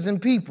kindreds and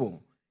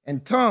people,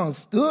 and tongues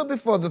stood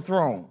before the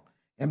throne,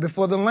 and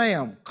before the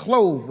Lamb,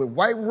 clothed with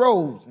white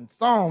robes and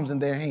psalms in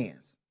their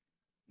hands.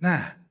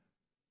 Now,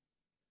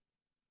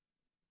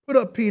 put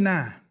up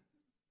P9.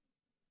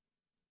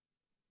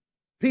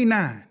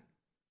 P9.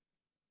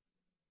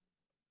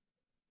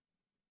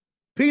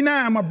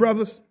 P9, my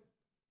brothers.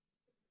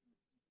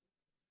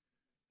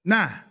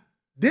 Now,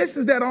 this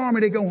is that army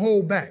they're going to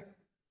hold back.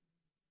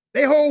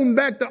 They holding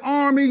back the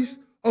armies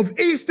of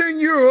Eastern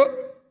Europe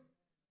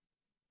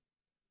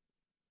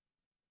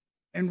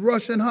and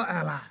Russia and her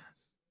allies.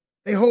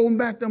 They holding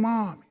back them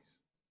armies.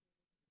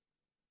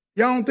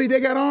 Y'all don't think they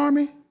got an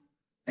army?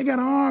 They got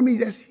an army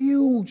that's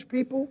huge,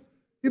 people.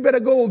 You better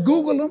go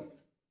Google them.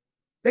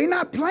 They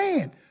not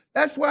playing.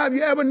 That's why, if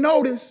you ever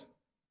notice,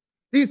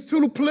 these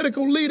two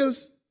political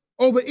leaders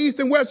over East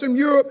and Western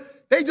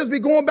Europe, they just be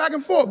going back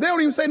and forth. They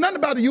don't even say nothing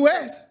about the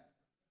U.S.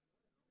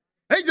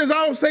 They just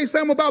always say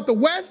something about the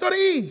West or the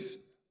East.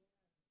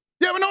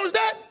 You ever notice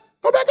that?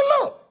 Go back and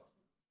look.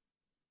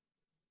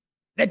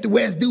 Let the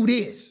West do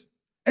this.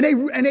 And they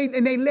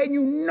letting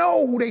you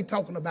know who they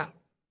talking about.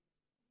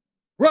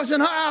 Russia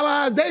and her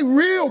allies, they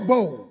real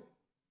bold.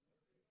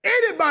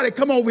 Anybody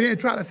come over here and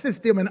try to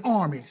assist them in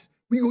armies,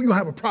 you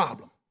have a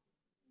problem.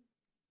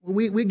 Well,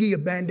 we give you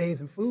Band-Aids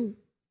and food,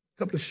 a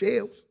couple of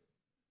shells.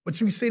 But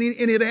you see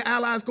any of their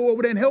allies go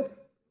over there and help them?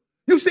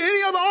 You see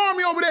any other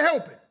army over there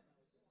helping?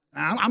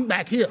 I'm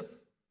back here.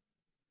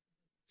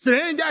 So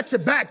they ain't got your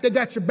back, they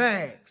got your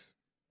bags.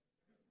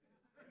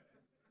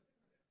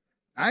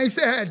 I ain't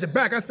say I had your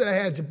back, I said I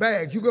had your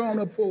bags. You go on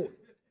up forward.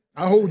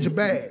 I hold your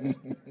bags.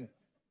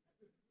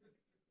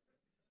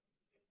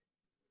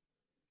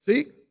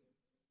 See?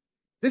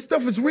 This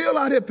stuff is real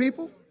out here,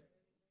 people.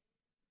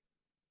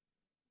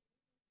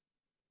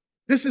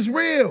 This is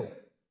real.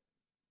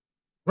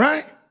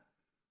 Right?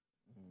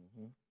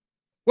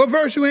 What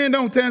verse you in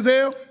on,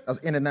 Tanzel? I was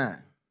in the 9.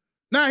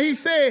 Now he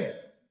said,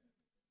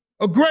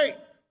 a great,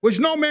 which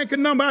no man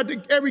can number, out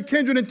of every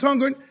kindred and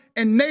tongue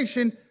and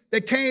nation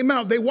that came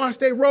out. They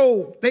washed their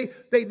robe.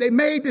 They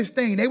made this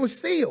thing. They were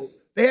sealed.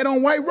 They had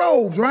on white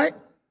robes, right?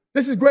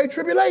 This is great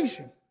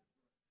tribulation.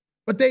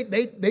 But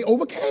they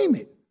overcame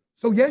it.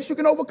 So yes, you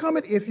can overcome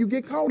it if you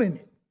get caught in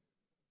it.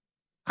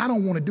 I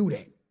don't want to do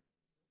that.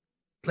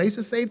 Place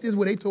of safety is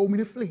where they told me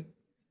to flee.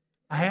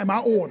 I had my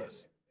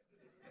orders.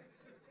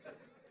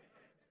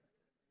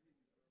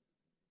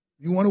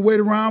 You want to wait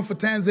around for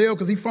Tanzel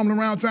because he's fumbling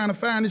around trying to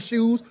find his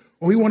shoes,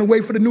 or he want to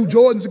wait for the new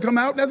Jordans to come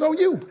out? That's on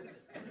you.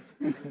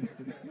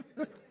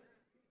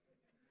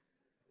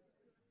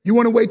 You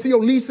want to wait till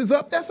your lease is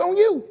up? That's on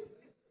you.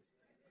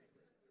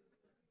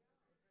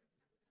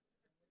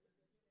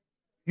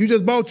 You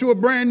just bought you a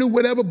brand new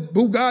whatever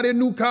Bugatti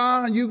new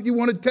car and you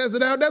want to test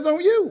it out? That's on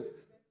you.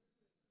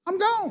 I'm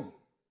gone.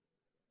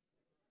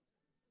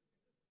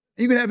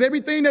 You can have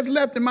everything that's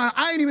left in my,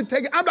 I ain't even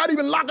taking, I'm not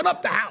even locking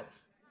up the house.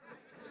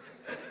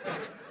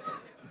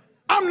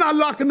 I'm not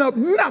locking up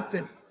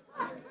nothing.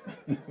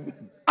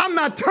 I'm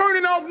not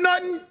turning off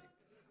nothing.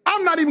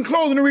 I'm not even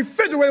closing the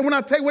refrigerator when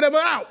I take whatever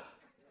out.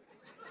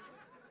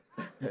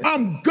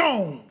 I'm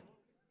gone.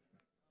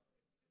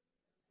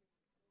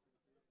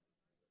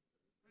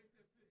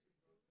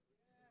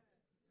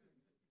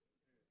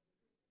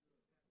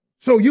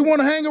 So you want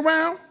to hang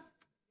around?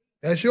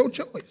 That's your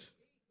choice.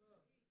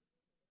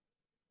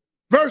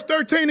 Verse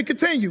 13 to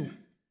continue.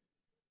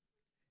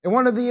 And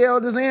one of the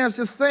elders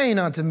answered, saying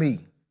unto me,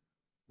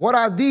 what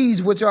are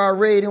these which are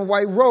arrayed in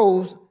white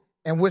robes,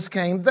 and whence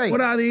came they? What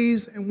are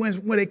these and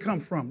where they come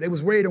from? They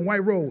was arrayed in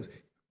white robes.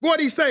 What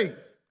did he say?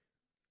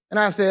 And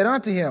I said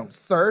unto him,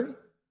 Sir,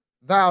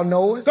 thou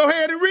knowest. Go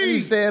ahead and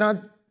read.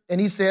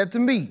 And he said to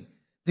me,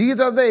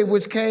 these are they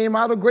which came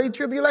out of great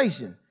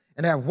tribulation,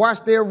 and have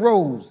washed their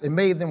robes, and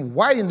made them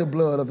white in the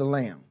blood of the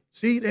Lamb.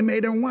 See, they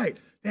made them white.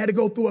 They had to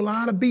go through a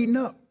lot of beating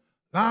up,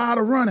 a lot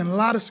of running, a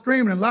lot of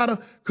screaming, a lot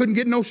of couldn't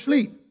get no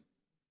sleep.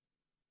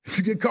 If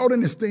you get caught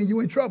in this thing, you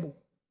in trouble.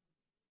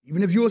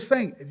 Even if you're a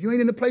saint, if you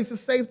ain't in a place of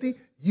safety,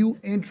 you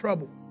in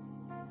trouble.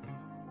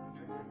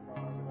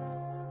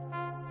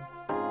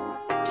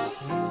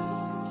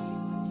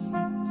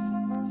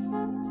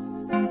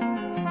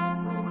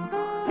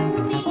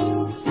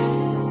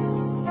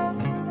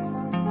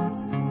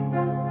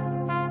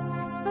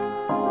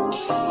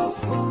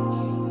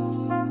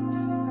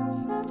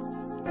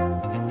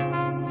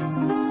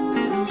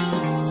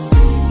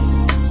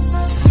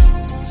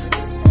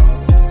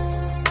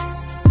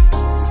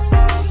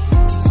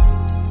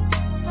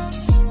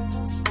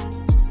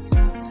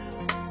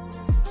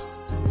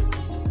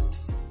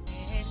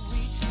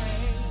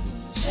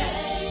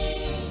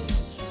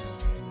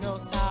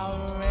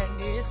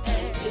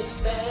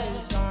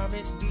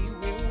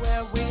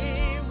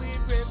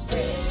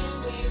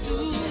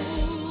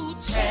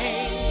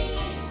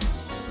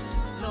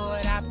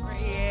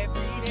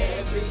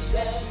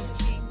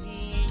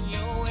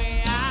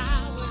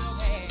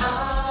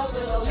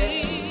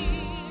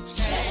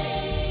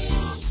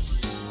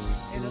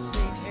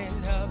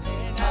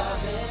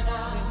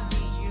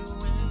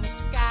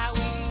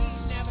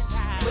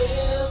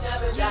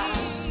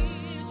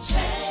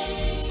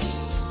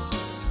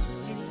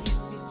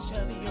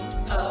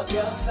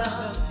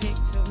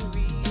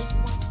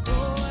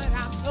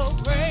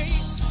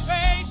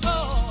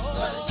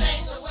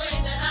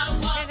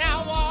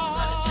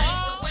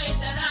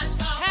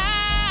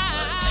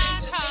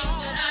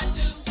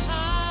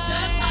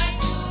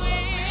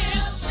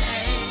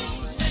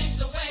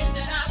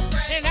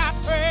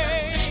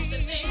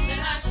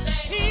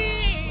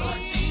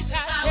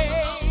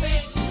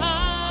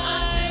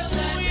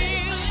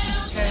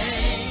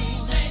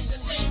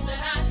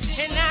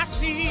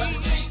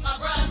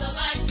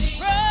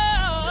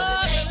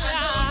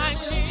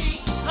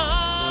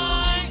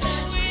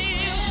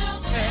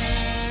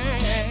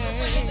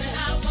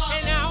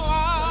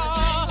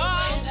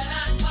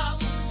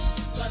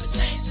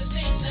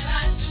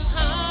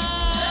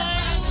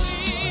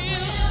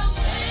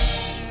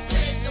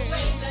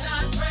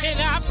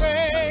 I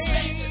pray.